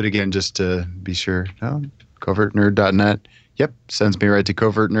 I'll do it again just to be sure. No, covertnerd.net. Yep, sends me right to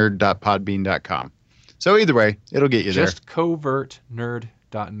covertnerd.podbean.com. So either way, it'll get you just there. Just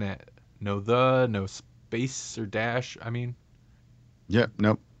covertnerd.net. No space or dash, I mean. Yep,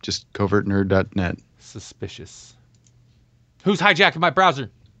 nope, just covertnerd.net. Suspicious. Who's hijacking my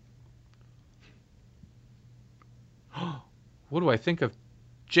browser? What do I think of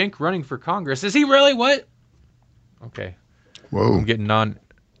Cenk running for Congress? Is he really? What? Okay. Whoa. I'm getting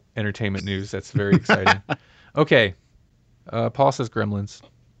non-entertainment news. That's very exciting. Okay. Paul says Gremlins.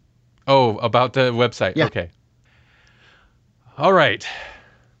 Oh, about the website. Yeah. Okay. All right.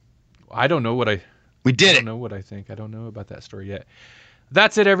 I don't know what I... We did it. I don't know what I think. I don't know about that story yet.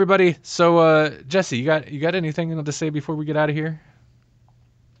 That's it, everybody. So, Jesse, you got anything to say before we get out of here?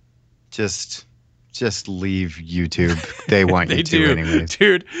 Just leave YouTube. They want you to anyways.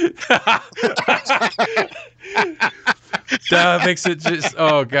 Dude. That makes it just,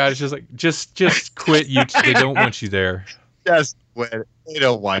 oh God, it's just like, just quit YouTube. They don't want you there. Just quit. They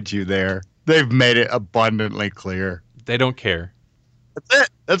don't want you there. They've made it abundantly clear. They don't care. That's it.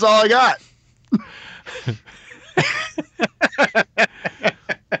 That's all I got.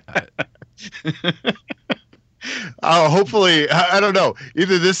 Hopefully, I don't know.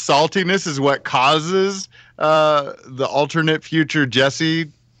 Either this saltiness is what causes the alternate future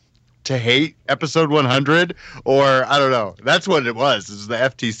Jesse to hate episode 100, or I don't know. That's what it was. It was the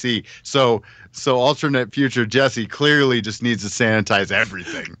FTC. So alternate future Jesse clearly just needs to sanitize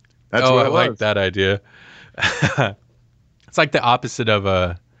everything. That's what I it like was. that idea. It's like the opposite of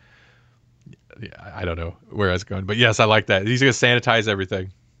I don't know where I was going, but yes, I like that. He's going to sanitize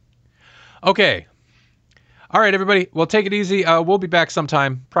everything. Okay. All right, everybody. Well, take it easy. We'll be back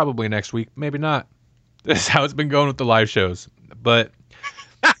sometime, probably next week. Maybe not. This is how it's been going with the live shows. But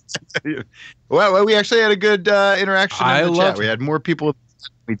well, we actually had a good interaction in the chat. loved We had more people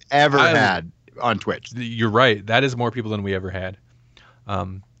than we've ever had on Twitch. You're right. That is more people than we ever had.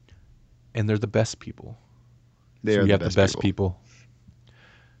 And they're the best people. They are we have the best people.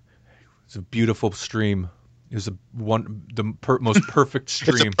 It's a beautiful stream. It was most perfect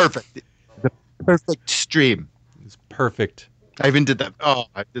stream. The perfect stream. It's perfect. I even did that. Oh,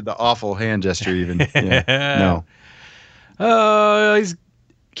 I did the awful hand gesture. Even yeah. No. He's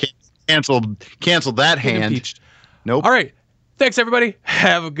Canceled that hand. impeached. Nope. All right. Thanks, everybody.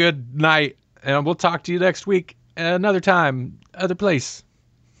 Have a good night, and we'll talk to you next week. Another time, other place.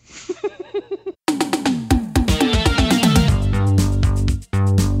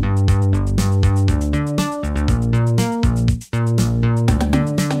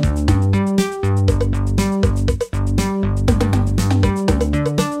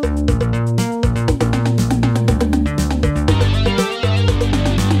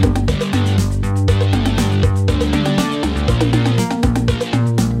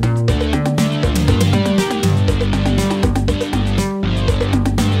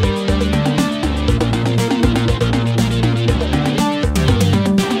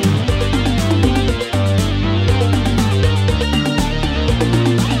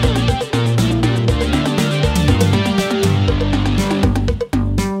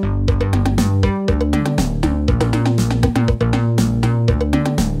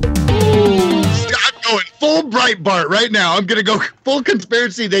 Bart right now. I'm going to go full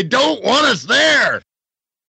conspiracy. They don't want us there.